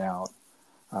pointed that out.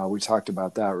 We talked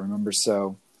about that, remember?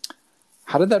 So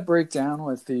how did that break down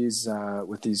with these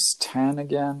 10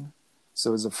 again?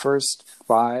 So it was the first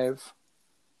 5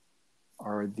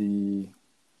 are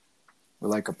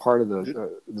like a part of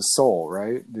the soul,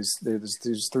 right?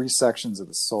 There's 3 sections of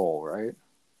the soul, right?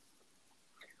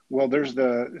 Well, there's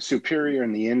the superior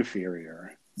and the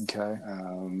inferior. Okay.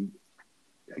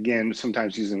 Again,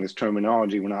 sometimes using this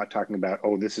terminology, we're not talking about,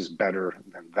 this is better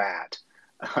than that.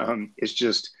 It's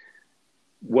just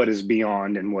what is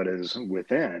beyond and what is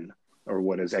within, or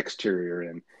what is exterior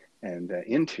and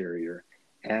interior.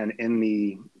 And in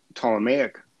the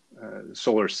Ptolemaic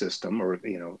solar system, or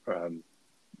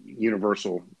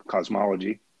universal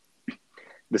cosmology,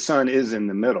 the sun is in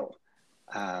the middle.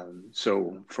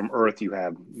 So from Earth, you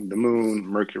have the moon,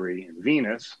 Mercury, and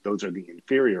Venus. Those are the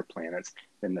inferior planets.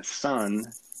 Then the sun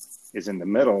is in the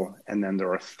middle, and then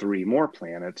there are three more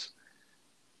planets.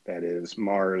 That is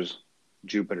Mars,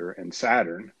 Jupiter, and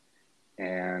Saturn.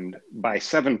 And by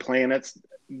 7 planets,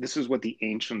 this is what the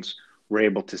ancients were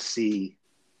able to see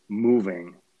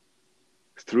moving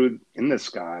through in the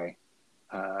sky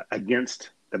against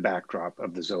the backdrop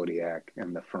of the zodiac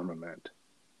and the firmament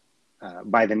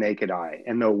by the naked eye.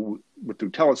 And though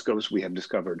through telescopes we have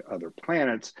discovered other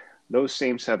planets, those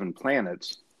same 7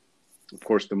 planets, of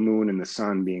course, the moon and the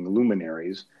sun being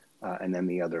luminaries, and then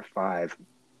the other 5,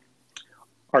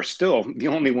 are still the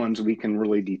only ones we can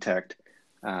really detect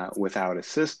without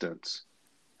assistance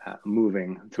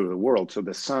moving through the world. So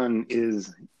the sun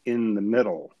is in the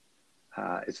middle.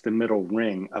 It's the middle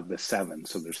ring of the 7.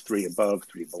 So there's 3 above,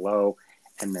 3 below,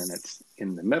 and then it's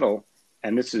in the middle.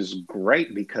 And this is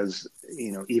great because,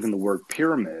 even the word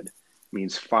pyramid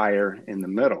means fire in the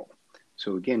middle.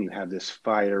 So again, you have this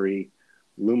fiery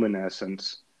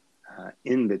luminescence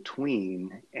in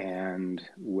between. And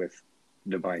with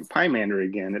Divine Pymander,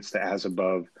 again, it's the as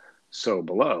above, so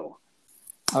below.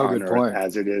 Oh, on good Earth point.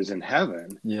 as it is in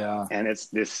heaven. Yeah. And it's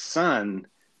this sun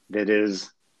that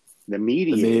is the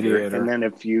mediator. And then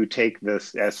if you take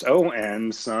this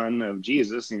S-O-N, Son of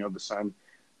Jesus,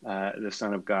 the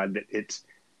Son of God, that it's,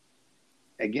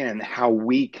 again, how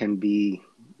we can be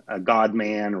a God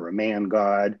man or a man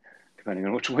God, depending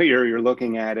on which way you're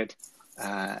looking at it.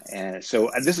 And so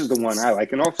this is the one I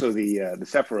like. And also the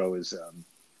Sephiro is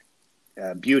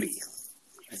beauty,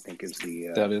 I think is the...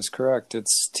 that is correct.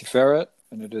 It's Tiferet,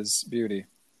 and it is beauty.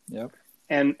 Yep.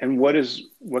 And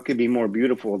what could be more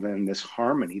beautiful than this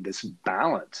harmony, this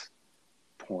balance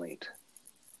point?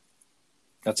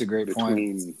 That's a great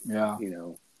between, point. Yeah.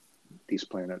 These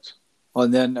planets. Well,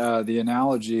 and then the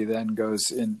analogy then goes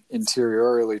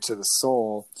interiorly to the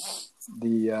soul.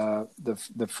 The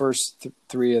first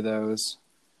 3 of those,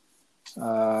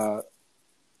 the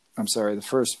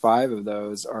first 5 of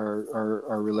those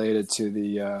are related to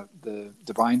the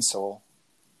divine soul.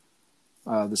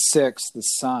 The 6th, the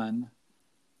sun,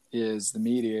 is the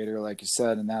mediator, like you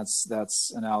said, and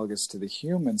that's analogous to the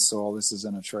human soul. This is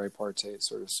in a tripartite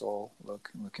sort of soul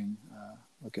looking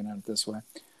at it this way.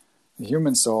 The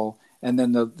human soul, and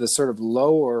then the sort of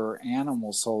lower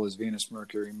animal soul is Venus,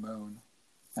 Mercury, Moon,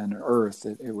 and Earth.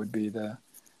 It would be the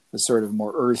sort of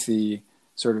more earthy,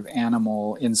 sort of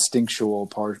animal, instinctual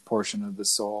portion of the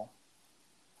soul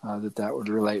that would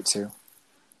relate to.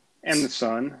 And the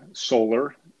sun,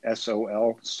 solar,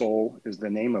 S-O-L, soul is the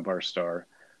name of our star,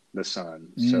 the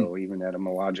sun. So even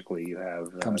etymologically, you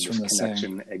have this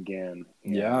connection again.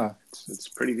 Yeah. It's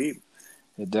pretty deep.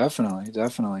 It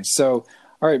definitely. So,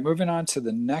 all right, moving on to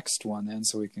the next one then,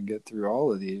 so we can get through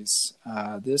all of these.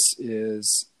 This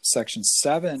is section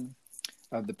 7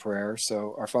 of the prayer.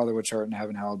 So, Our Father which art in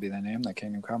heaven, hallowed be thy name. Thy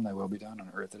kingdom come, thy will be done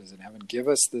on earth as it is in heaven. Give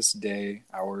us this day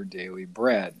our daily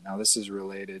bread. Now, this is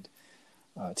related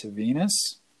to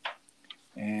Venus.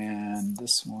 And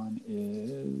this one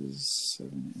is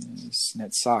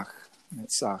Netzach.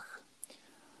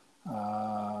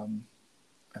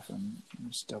 If I'm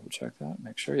just double check that,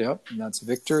 make sure. Yep, and that's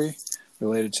victory,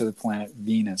 related to the planet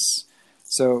Venus.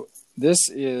 So this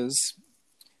is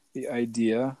the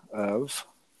idea of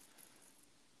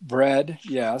bread,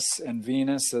 yes, and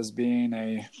Venus as being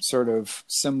a sort of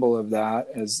symbol of that,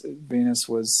 as Venus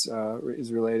is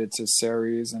related to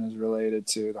Ceres and is related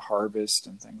to the harvest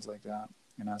and things like that,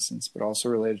 in essence, but also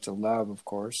related to love, of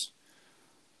course,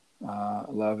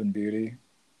 love and beauty,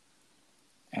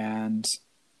 and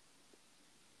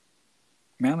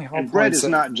Manly Hall. And bread is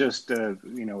not just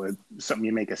something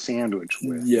you make a sandwich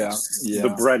with. Yeah.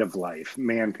 The bread of life.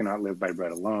 Man cannot live by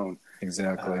bread alone.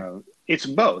 Exactly. It's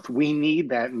both. We need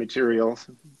that material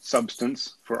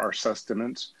substance for our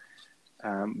sustenance,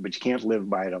 but you can't live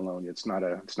by it alone. It's not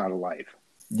a life.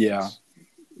 Yeah.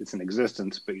 It's an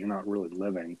existence, but you're not really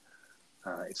living.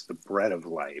 It's the bread of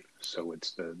life. So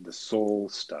it's the soul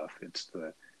stuff. It's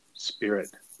the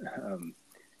spirit,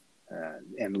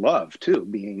 and love too.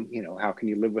 Being, how can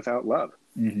you live without love?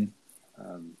 Mm-hmm.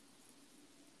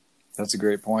 That's a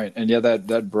great point. And yeah,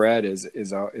 that bread is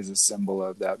a symbol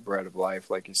of that bread of life,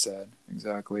 like you said.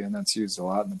 Exactly. And that's used a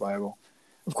lot in the Bible.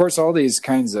 Of course, all these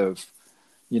kinds of,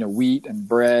 wheat and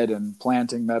bread and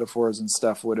planting metaphors and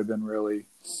stuff would have been really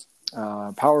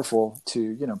powerful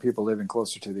to, people living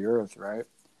closer to the earth, right?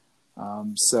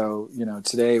 So,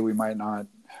 today we might not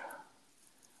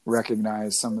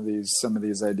recognize some of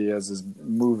these ideas as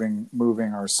moving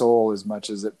our soul as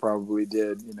much as it probably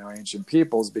did, ancient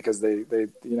peoples, because they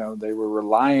were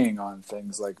relying on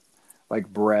things like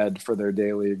bread for their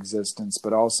daily existence,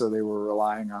 but also they were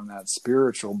relying on that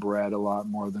spiritual bread a lot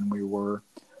more than we were,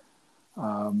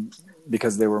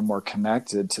 because they were more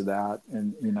connected to that,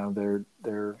 and they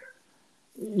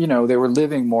were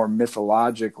living more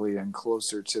mythologically and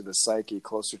closer to the psyche,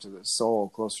 closer to the soul,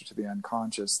 closer to the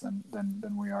unconscious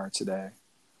than we are today.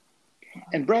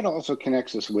 And bread also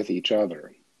connects us with each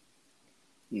other.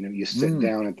 You sit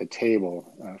down at the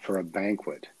table for a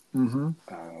banquet,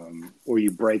 or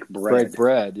you break bread. Break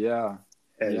bread, yeah.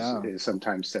 As is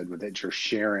sometimes said, with it, you're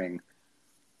sharing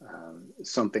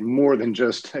something more than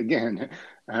just, again,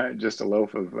 just a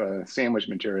loaf of sandwich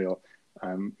material.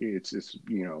 It's just,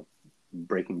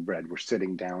 breaking bread. We're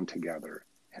sitting down together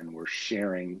and we're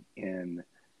sharing in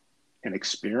an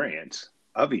experience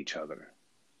of each other.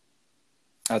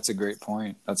 That's a great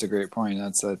point. That's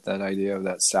that idea of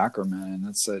that sacrament. And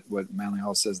that's what Manly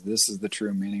Hall says. This is the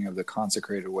true meaning of the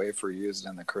consecrated wafer used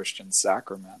in the Christian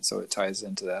sacrament. So it ties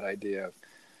into that idea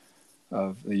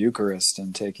of the Eucharist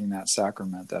and taking that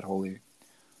sacrament, that holy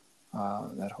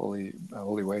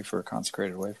wafer,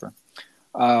 consecrated wafer.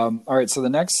 All right. So the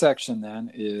next section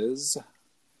then is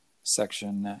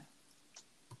section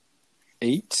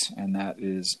 8, and that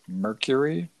is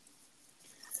Mercury.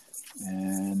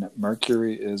 And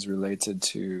Mercury is related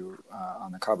to,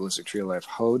 on the Kabbalistic tree of life,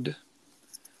 Hod,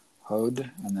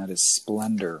 and that is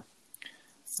splendor,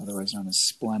 otherwise known as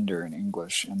splendor in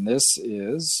English. And this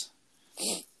is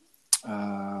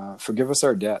forgive us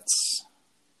our debts.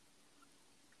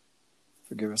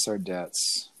 Forgive us our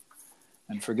debts.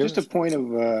 And forgive Just a point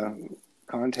of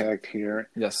contact here.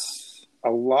 Yes. A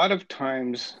lot of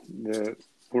times the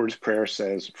Lord's Prayer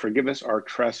says, forgive us our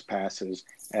trespasses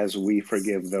as we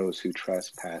forgive those who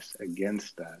trespass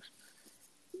against us.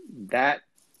 That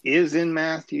is in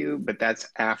Matthew, but that's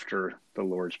after the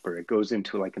Lord's Prayer. It goes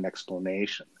into like an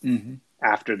explanation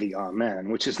after the Amen,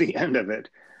 which is the end of it.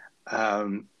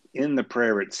 In the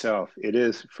prayer itself, it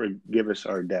is forgive us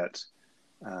our debts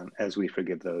as we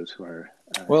forgive those who are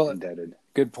indebted.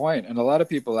 Good point. And a lot of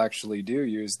people actually do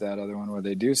use that other one where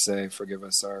they do say, forgive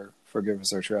us our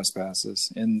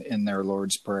trespasses in their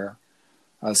Lord's Prayer.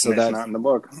 So that's not in the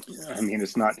book. I mean,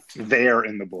 it's not there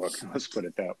in the book. Let's put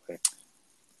it that way.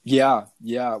 Yeah.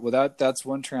 Well, that's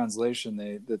one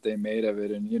translation that they made of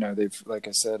it, and they've, like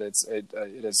I said, it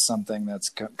is something that's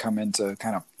come into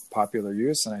kind of popular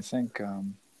use, and I think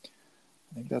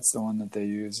that's the one that they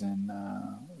use in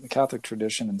the Catholic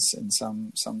tradition and in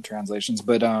some translations.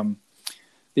 But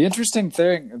the interesting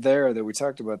thing there that we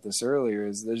talked about this earlier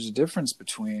is there's a difference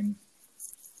between,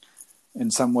 in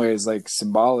some ways, like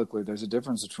symbolically, there's a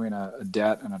difference between a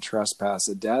debt and a trespass.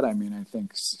 A debt, I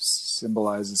think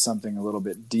symbolizes something a little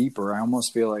bit deeper. I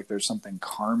almost feel like there's something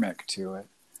karmic to it,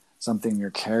 something you're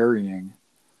carrying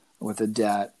with a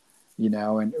debt,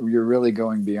 and you're really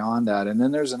going beyond that. And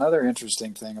then there's another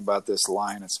interesting thing about this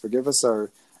line. It's forgive us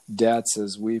our debts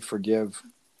as we forgive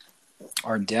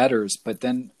our debtors. But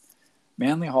then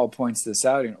Manly Hall points this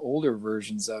out in older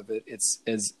versions of it. It's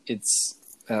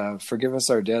forgive us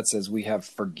our debts as we have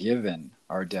forgiven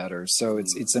our debtors. So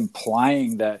it's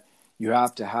implying that you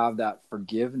have to have that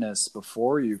forgiveness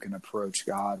before you can approach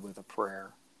God with a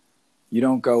prayer. You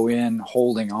don't go in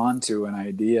holding on to an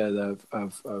idea of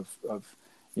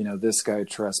this guy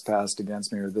trespassed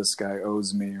against me, or this guy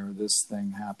owes me, or this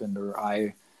thing happened, or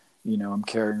I'm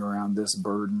carrying around this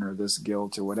burden or this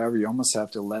guilt or whatever. You almost have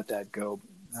to let that go.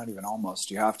 Not even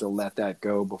almost. You have to let that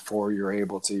go before you're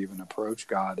able to even approach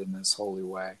God in this holy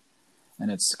way. And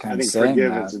it's kind of saying that. I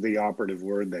think forgive is the operative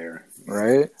word there.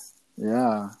 Right?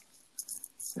 Yeah.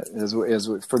 As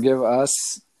forgive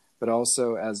us, but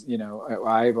also as,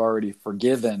 I've already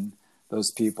forgiven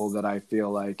those people that I feel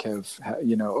like have,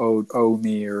 owe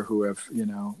me, or who have,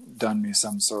 done me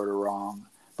some sort of wrong.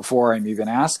 Before I'm even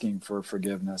asking for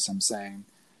forgiveness, I'm saying,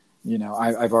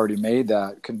 I've already made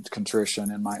that contrition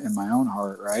in my own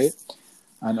heart, right?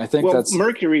 And I think that's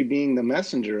Mercury being the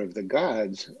messenger of the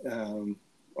gods.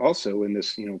 Also, in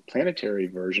this planetary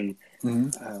version,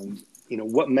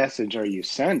 what message are you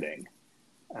sending?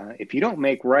 If you don't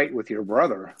make right with your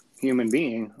brother, human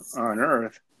being on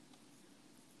Earth,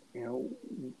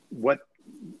 what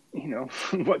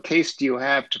case do you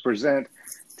have to present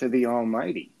to the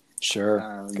Almighty?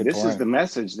 Sure. This is the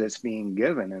message that's being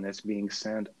given, and it's being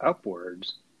sent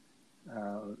upwards.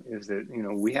 Is that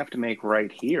we have to make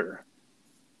right here,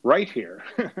 right here,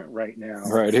 right now.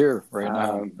 Right here, right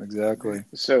now. Um, Exactly.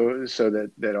 so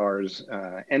that ours,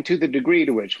 and to the degree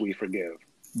to which we forgive,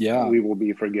 Yeah. we will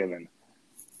be forgiven.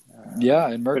 Yeah.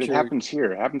 And But it Mercury, happens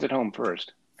here. It happens at home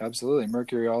first. absolutely.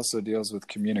 Mercury also deals with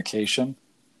communication.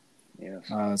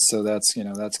 Yes. So that's,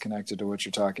 that's connected to what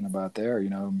you're talking about there,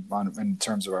 in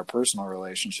terms of our personal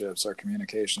relationships, our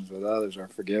communications with others, our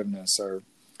forgiveness, our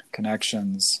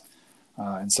connections,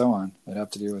 and so on that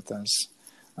have to do with this,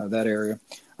 that area.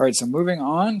 All right. So moving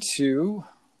on to,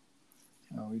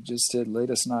 we just did lead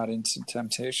us not into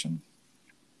temptation.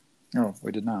 No,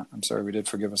 we did not. I'm sorry. We did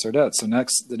forgive us our debts. So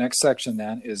the next section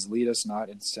then is lead us not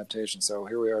into temptation. So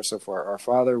here we are so far. Our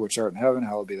Father, which art in heaven,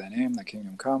 hallowed be thy name. Thy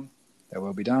kingdom come. Thy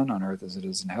will be done on earth as it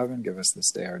is in heaven. Give us this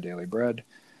day our daily bread.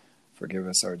 Forgive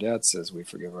us our debts as we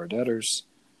forgive our debtors,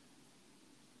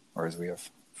 or as we have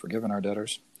forgiven our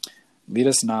debtors. Lead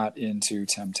us not into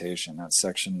temptation. That's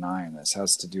section 9. This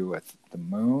has to do with the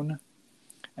moon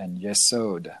and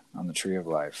Yesod on the tree of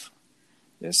life.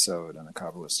 Yesod on the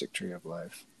Kabbalistic tree of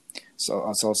life. So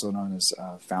it's also known as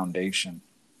foundation.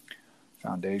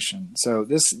 Foundation. So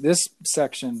this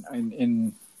section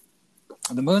in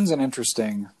the moon's an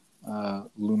interesting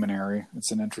luminary.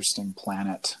 It's an interesting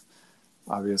planet.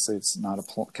 Obviously, it's not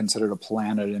considered a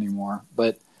planet anymore,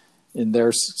 but in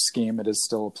their scheme, it is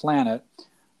still a planet.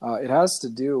 It has to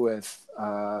do with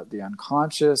the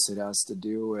unconscious. It has to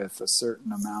do with a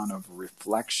certain amount of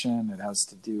reflection. It has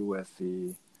to do with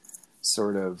the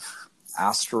sort of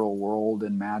astral world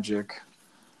and magic.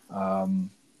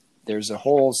 There's a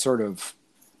whole sort of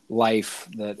life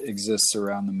that exists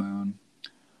around the moon.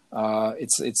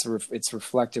 It's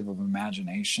reflective of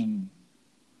imagination,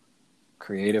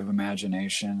 creative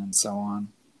imagination, and so on.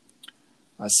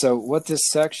 So what this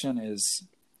section is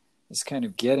kind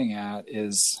of getting at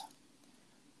is,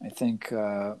 I think,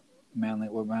 what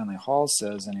Manly Hall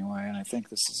says anyway, and I think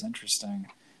this is interesting.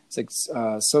 It's like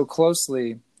so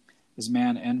closely is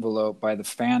man enveloped by the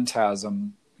phantoms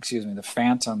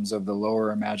of the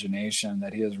lower imagination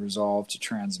that he has resolved to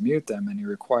transmute them, and he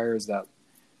requires that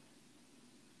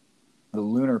the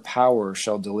lunar power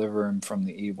shall deliver him from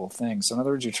the evil thing. So in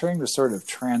other words, you're trying to sort of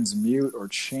transmute or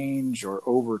change or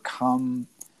overcome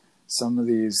some of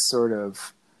these sort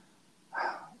of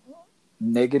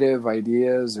negative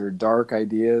ideas or dark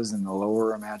ideas in the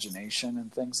lower imagination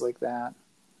and things like that.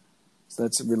 So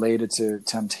that's related to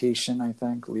temptation, I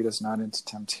think. Lead us not into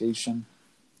temptation.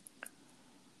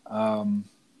 And,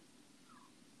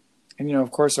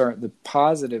 of course, the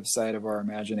positive side of our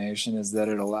imagination is that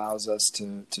it allows us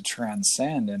to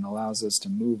transcend and allows us to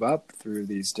move up through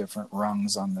these different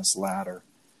rungs on this ladder.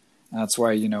 And that's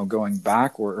why, going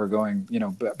backward or going,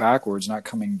 backwards, not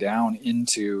coming down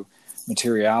into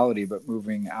materiality, but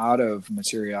moving out of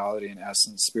materiality in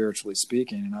essence, spiritually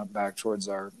speaking, and up back towards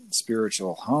our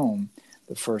spiritual home.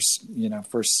 The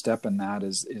first step in that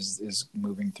is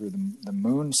moving through the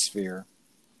moon sphere.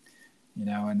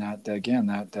 And that again,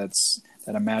 that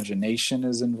imagination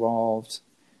is involved,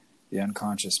 the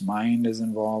unconscious mind is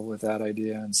involved with that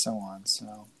idea, and so on.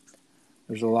 So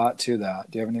there's a lot to that.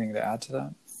 Do you have anything to add to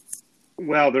that?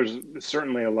 Well, there's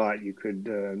certainly a lot you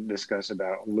could discuss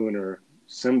about lunar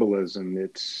symbolism.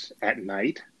 It's at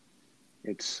night.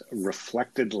 It's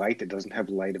reflected light. It doesn't have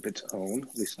light of its own,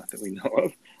 at least not that we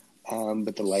know of.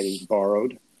 But the light is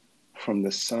borrowed from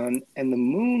the sun, and the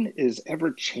moon is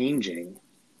ever changing.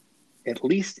 At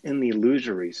least in the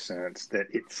illusory sense that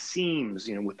it seems,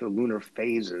 with the lunar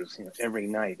phases, every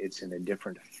night it's in a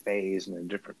different phase and a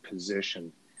different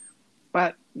position.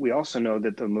 But we also know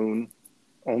that the moon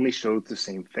only shows the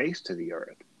same face to the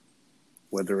earth,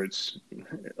 whether it's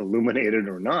illuminated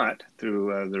or not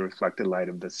through the reflected light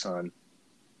of the sun.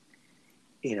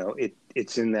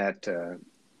 It's in that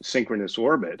synchronous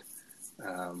orbit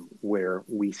where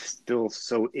we still,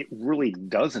 so it really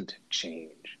doesn't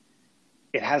change.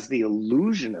 It has the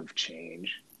illusion of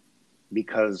change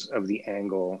because of the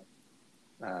angle,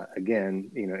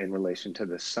 again, in relation to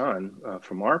the sun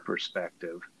from our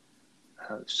perspective.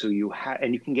 So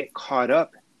and you can get caught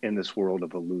up in this world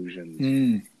of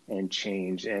illusions and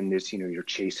change. And this, you're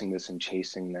chasing this and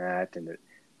chasing that, and it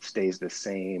stays the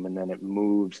same, and then it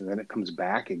moves, and then it comes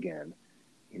back again,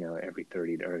 every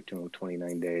 30 or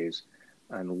 29 days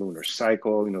on the lunar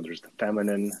cycle. There's the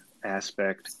feminine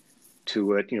aspect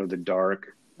to it, the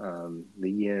dark, the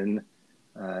yin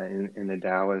in the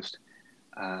Taoist,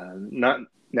 not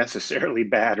necessarily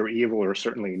bad or evil, or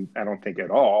certainly I don't think at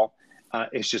all.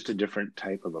 It's just a different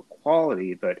type of a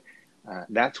quality, but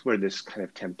that's where this kind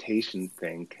of temptation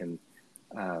thing can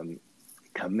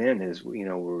come in. Is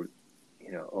we're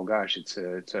oh gosh, it's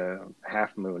a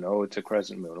half moon, oh it's a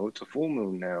crescent moon, oh it's a full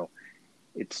moon now,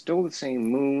 it's still the same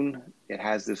moon. It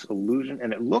has this illusion,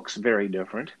 and it looks very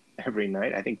different every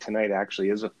night. I think tonight actually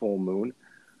is a full moon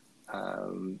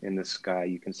in the sky.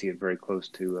 You can see it very close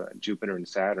to Jupiter and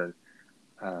Saturn.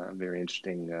 Very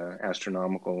interesting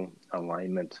astronomical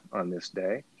alignment on this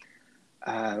day.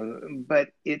 But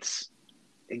it's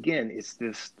again, it's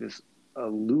this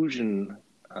illusion,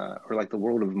 or like the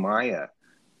world of Maya,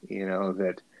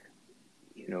 that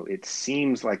it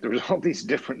seems like there's all these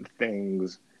different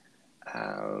things,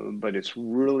 but it's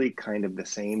really kind of the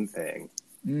same thing.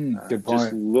 Good Just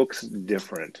point. looks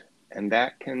different, and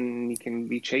that you can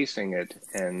be chasing it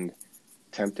and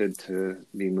tempted to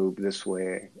be moved this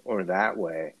way or that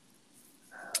way.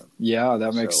 Yeah,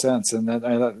 that makes So sense, and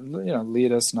that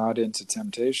lead us not into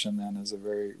temptation. Then is a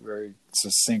very, very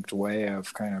succinct way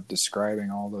of kind of describing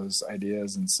all those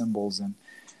ideas and symbols, and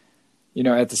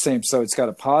at the same. So it's got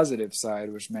a positive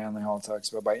side, which Manly Hall talks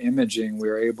about. By imaging, we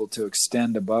are able to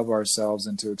extend above ourselves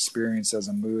and to experience as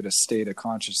a mood a state of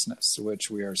consciousness which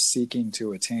we are seeking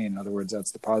to attain. In other words,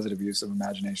 that's the positive use of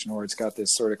imagination, or it's got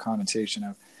this sort of connotation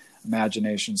of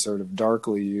imagination, sort of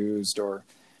darkly used, or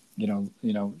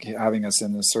having us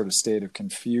in this sort of state of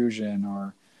confusion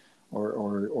or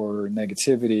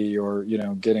negativity, or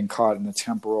getting caught in the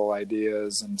temporal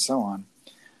ideas and so on.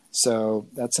 So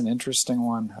that's an interesting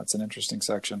one. That's an interesting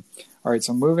section. All right,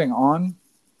 so moving on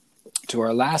to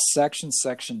our last section,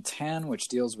 section 10, which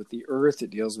deals with the earth.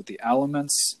 It deals with the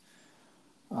elements.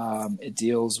 It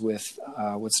deals with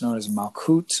what's known as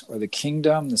Malkut, or the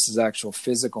kingdom. This is actual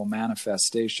physical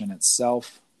manifestation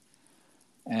itself.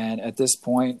 And at this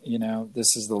point,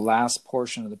 this is the last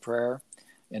portion of the prayer,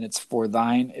 and it's for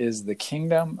thine is the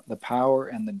kingdom, the power,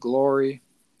 and the glory.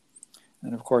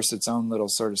 And of course, its own little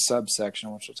sort of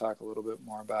subsection, which we'll talk a little bit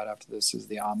more about after this, is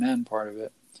the Amen part of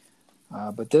it.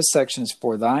 But this section is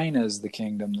for thine is the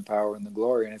kingdom, the power, and the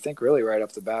glory. And I think really right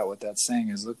off the bat, what that's saying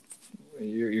is, look,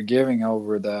 you're giving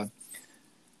over the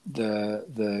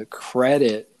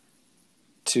credit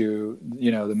to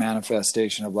the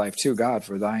manifestation of life to God.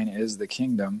 For thine is the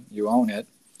kingdom, you own it,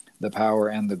 the power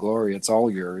and the glory, it's all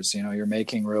yours. You're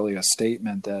making really a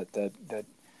statement that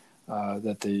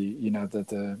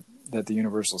the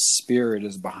universal spirit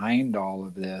is behind all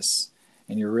of this,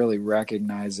 and you're really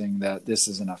recognizing that this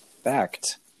is an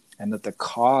effect, and that the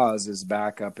cause is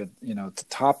back up at the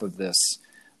top of this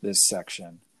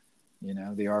section,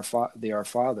 the Our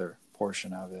Father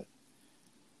portion of it.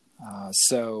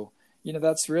 So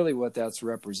that's really what that's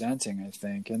representing, I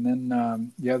think. And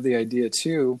then you have the idea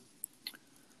too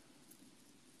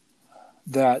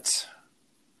that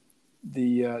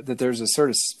that there's a sort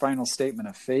of final statement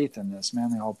of faith in this.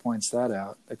 Manly Hall points that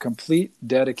out: a complete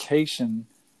dedication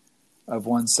of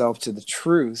oneself to the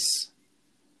truths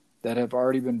that have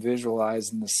already been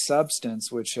visualized in the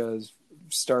substance which has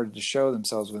started to show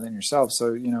themselves within yourself.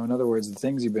 So in other words, the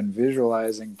things you've been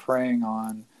visualizing, praying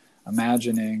on,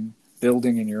 imagining,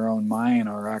 building in your own mind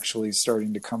are actually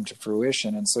starting to come to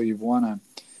fruition. And so you want to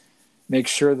make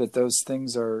sure that those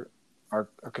things are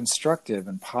constructive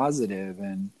and positive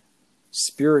and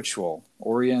spiritual,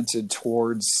 oriented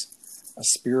towards a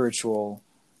spiritual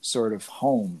sort of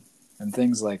home and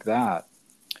things like that.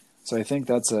 So I think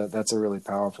that's a really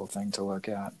powerful thing to look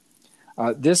at.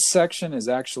 This section is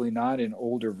actually not in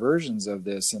older versions of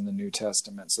this in the New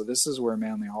Testament. So this is where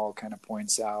Manly Hall kind of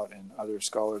points out, and other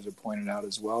scholars have pointed out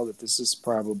as well, that this is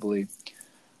probably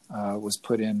was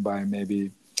put in by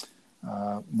maybe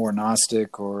more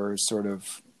Gnostic or sort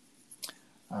of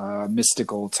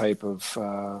mystical type of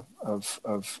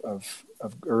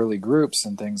early groups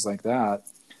and things like that,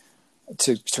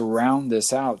 to round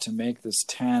this out, to make this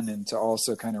 10, and to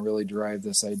also kind of really drive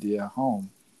this idea home.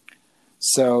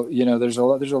 So there's a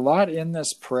lot in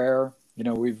this prayer.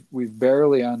 We've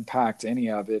barely unpacked any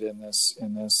of it in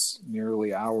this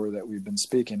nearly hour that we've been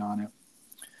speaking on it.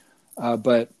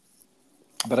 But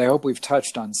I hope we've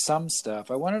touched on some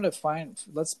stuff. I wanted to I'm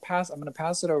going to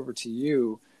pass it over to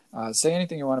you. Say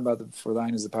anything you want about for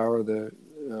thine is the power of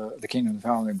the kingdom, the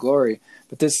power, and the glory.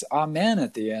 But this Amen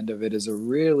at the end of it is a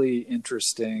really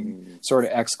interesting sort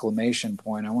of exclamation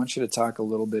point. I want you to talk a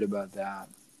little bit about that.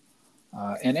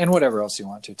 And whatever else you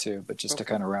want to too, but just to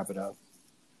kind of wrap it up.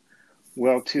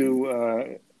 Well,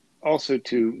 also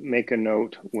to make a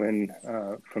note when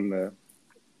from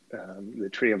the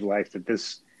Tree of Life, that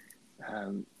this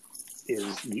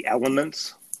is the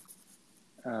elements,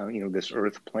 this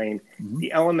earth plane. Mm-hmm.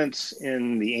 The elements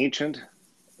in the ancient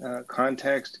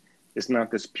context is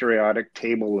not this periodic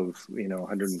table of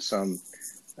 100 and some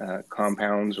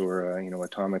compounds or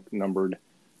atomic numbered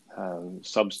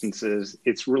substances.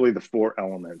 It's really the four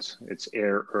elements. It's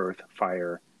air, earth,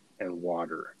 fire, and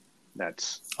water.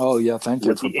 That's Oh yeah, thank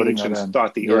you what for the putting that ancients in.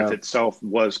 thought the earth Yeah, itself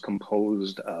was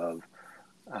composed of.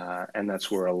 And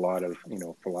that's where a lot of,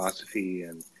 philosophy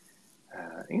and,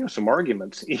 some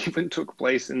arguments even took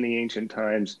place in the ancient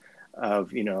times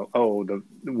of,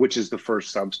 which is the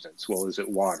first substance? Well, is it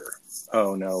water?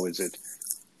 Oh, no, is it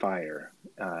fire?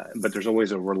 But there's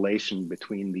always a relation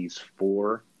between these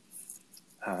four.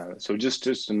 So just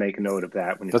to make note of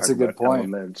that when you're that's a talking good about point.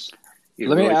 elements, you're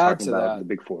Let me really add talking to about the that.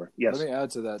 big four. Let Yes. me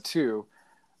add to that too.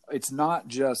 It's not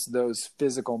just those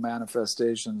physical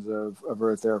manifestations of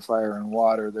earth, air, fire, and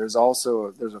water. There's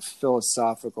a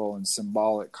philosophical and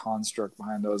symbolic construct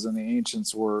behind those, and the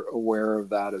ancients were aware of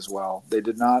that as well. They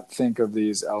did not think of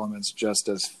these elements just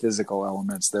as physical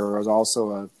elements. There was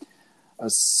also a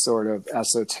sort of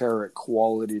esoteric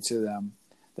quality to them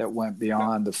that went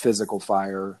beyond the physical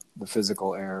fire, the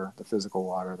physical air, the physical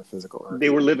water, the physical earth. They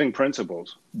were living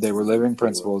principles. They were living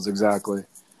principles, exactly.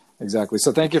 Exactly.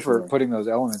 So thank you for Sure. putting those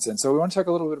elements in. So we want to talk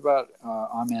a little bit about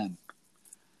Amen,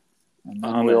 and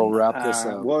then we'll Amen. wrap this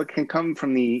up. Well, it can come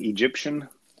from the Egyptian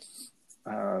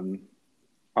um,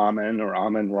 Amen or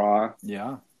Amen Ra,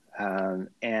 Yeah.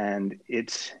 and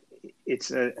it's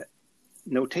a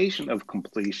notation of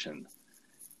completion.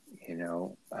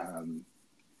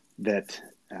 That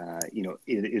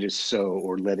it is so,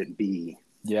 or let it be,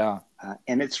 Yeah.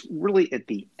 and it's really at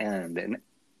the end. And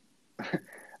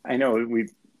I know we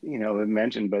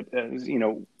mentioned, but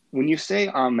when you say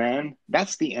Amen,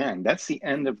 that's the end. That's the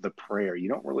end of the prayer. You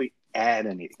don't really add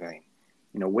anything.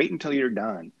 Wait until you're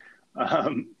done,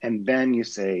 and then you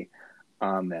say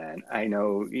Amen. I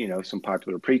know some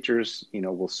popular preachers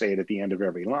will say it at the end of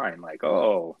every line, like,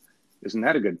 "Oh, isn't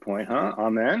that a good point, huh?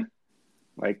 Amen."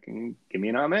 Like, give me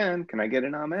an amen. Can I get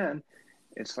an amen?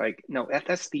 It's like, no,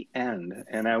 that's the end.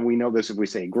 And we know this if we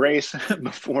say grace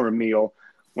before a meal.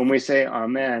 When we say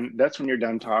amen, that's when you're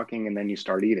done talking and then you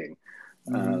start eating.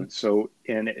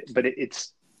 Mm-hmm. But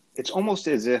it's almost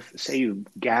as if, say, you've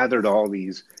gathered all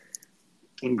these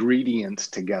ingredients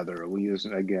together.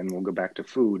 We'll go back to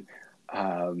food.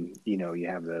 You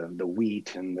have the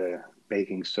wheat and the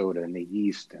baking soda and the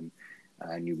yeast, and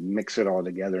you mix it all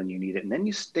together and you knead it, and then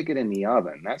you stick it in the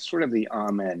oven. That's sort of the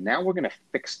amen. Now we're going to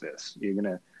fix this. You're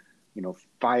going to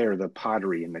fire the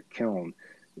pottery in the kiln,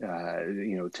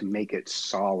 to make it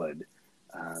solid.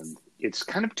 It's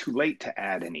kind of too late to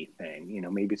add anything.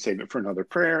 Maybe save it for another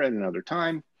prayer at another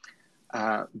time.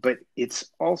 But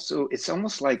it's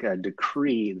almost like a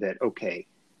decree that, okay,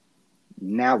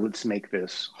 now let's make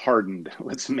this hardened.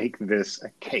 Let's make this a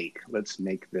cake. Let's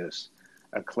make this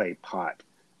a clay pot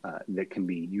that can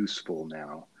be useful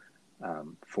now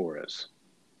for us.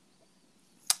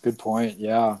 Good point.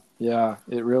 Yeah. Yeah.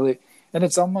 It really, and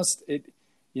it's almost, I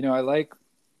like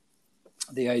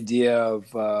the idea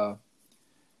of,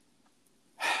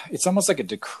 it's almost like a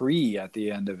decree at the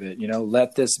end of it,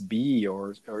 let this be,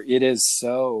 or it is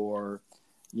so, or,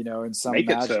 in some make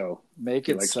it so. Make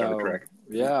it like so. Star Trek.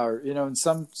 Yeah. Or, in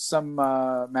some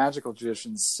magical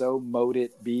traditions, so mote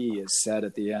it be is said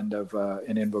at the end of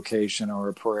an invocation or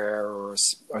a prayer or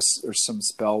some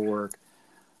spell work.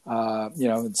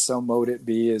 And so mote it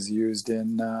be is used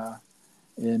in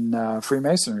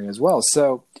Freemasonry as well.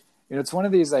 So, it's one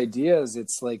of these ideas.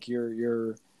 It's like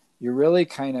you're really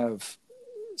kind of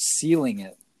sealing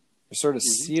it. You're sort of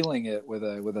sealing it with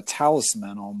a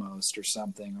talisman almost, or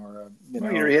something, or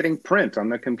you're hitting print on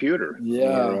the computer.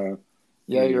 Yeah. Or,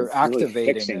 you're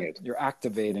activating really it. You're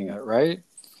activating it, right?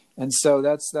 And so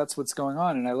that's what's going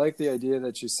on. And I like the idea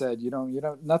that you said,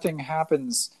 nothing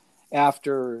happens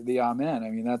after the amen. I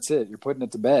mean, that's it. You're putting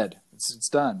it to bed. It's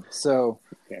done. So,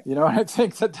 I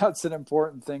think that's an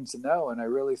important thing to know. And I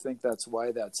really think that's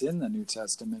why that's in the New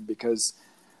Testament, because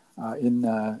in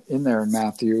there in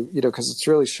Matthew, because it's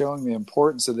really showing the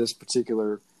importance of this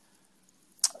particular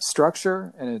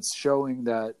structure, and it's showing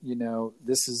that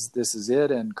this is it.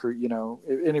 And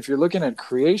and if you're looking at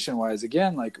creation wise,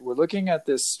 again, like we're looking at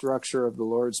this structure of the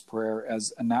Lord's Prayer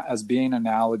as being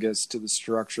analogous to the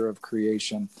structure of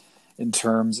creation in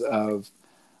terms of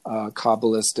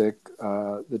Kabbalistic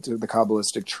the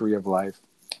Kabbalistic tree of life.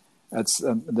 That's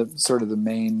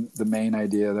the main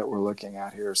idea that we're looking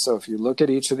at here. So if you look at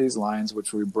each of these lines,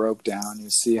 which we broke down, you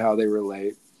see how they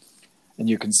relate. And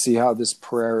you can see how this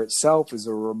prayer itself is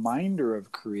a reminder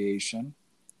of creation.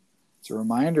 It's a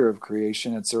reminder of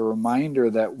creation. It's a reminder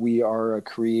that we are a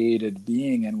created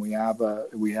being, and we have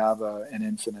an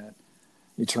infinite,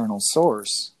 eternal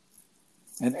source.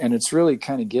 And it's really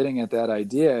kind of getting at that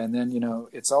idea. And then,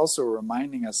 it's also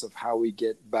reminding us of how we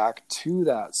get back to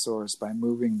that source by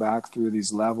moving back through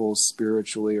these levels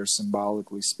spiritually or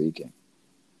symbolically speaking.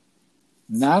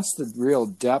 And that's the real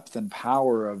depth and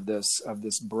power of this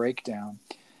breakdown,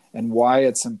 and why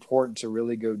it's important to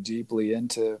really go deeply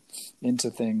into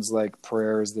things like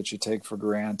prayers that you take for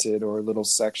granted, or little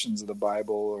sections of the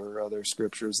Bible or other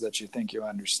scriptures that you think you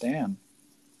understand,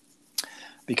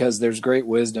 because there's great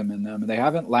wisdom in them. And they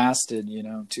haven't lasted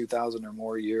 2,000 or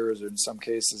more years, or in some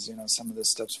cases some of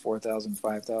this stuff's 4,000,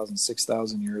 5,000,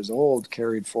 6,000 years old,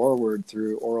 carried forward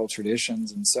through oral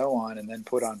traditions and so on, and then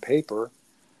put on paper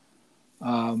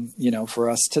for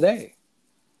us today.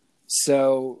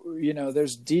 So,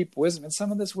 there's deep wisdom, and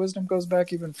some of this wisdom goes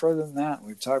back even further than that.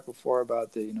 We've talked before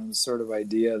about the sort of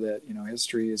idea that,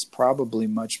 history is probably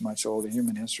much, much older.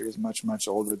 Human history is much, much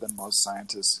older than most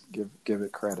scientists give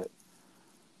it credit.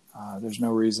 There's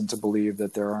no reason to believe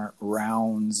that there aren't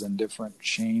rounds and different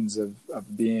chains of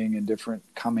being, and different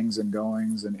comings and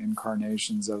goings and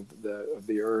incarnations of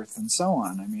the earth and so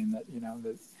on. I mean, that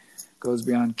goes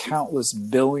beyond countless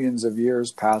billions of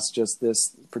years past just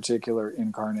this particular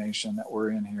incarnation that we're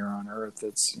in here on Earth.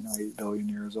 That's 8 billion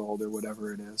years old or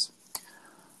whatever it is.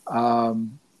 That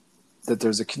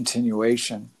there's a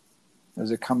continuation, there's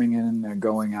a coming in and a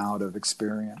going out of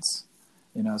experience.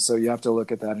 So you have to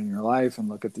look at that in your life and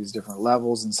look at these different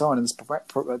levels and so on. And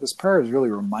this prayer is really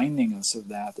reminding us of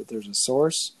that there's a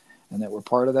source, and that we're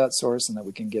part of that source, and that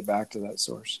we can get back to that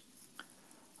source.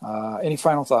 Any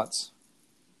final thoughts?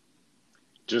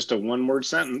 Just a one-word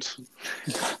sentence.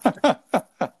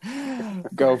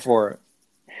 Go for it.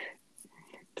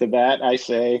 To that I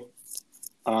say,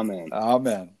 Amen.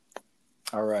 Amen.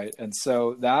 All right. And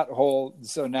so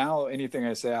now anything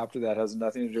I say after that has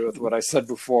nothing to do with what I said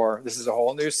before. This is a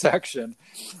whole new section.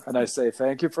 And I say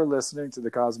thank you for listening to the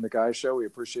Cosmic Eye Show. We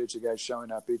appreciate you guys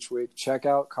showing up each week. Check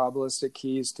out Kabbalistic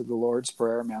Keys to the Lord's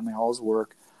Prayer, Manly Hall's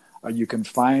work. You can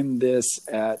find this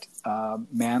at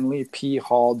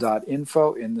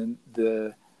manlyphall.info in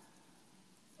the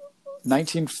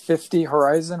 1950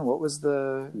 horizon. What was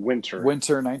the winter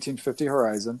 1950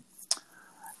 horizon?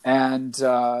 And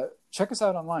check us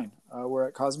out online. We're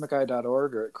at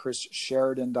cosmiceye.org or at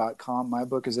chrissheridan.com. My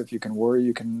book is If You Can Worry,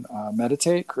 You Can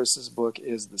Meditate. Chris's book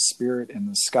is The Spirit in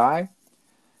the Sky.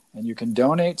 And you can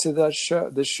donate to this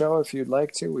show if you'd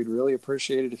like to. We'd really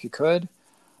appreciate it if you could,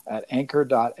 at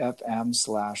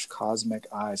anchor.fm/cosmic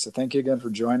eye. So thank you again for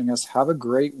joining us. Have a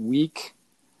great week.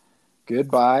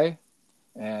 Goodbye,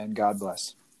 and God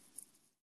bless.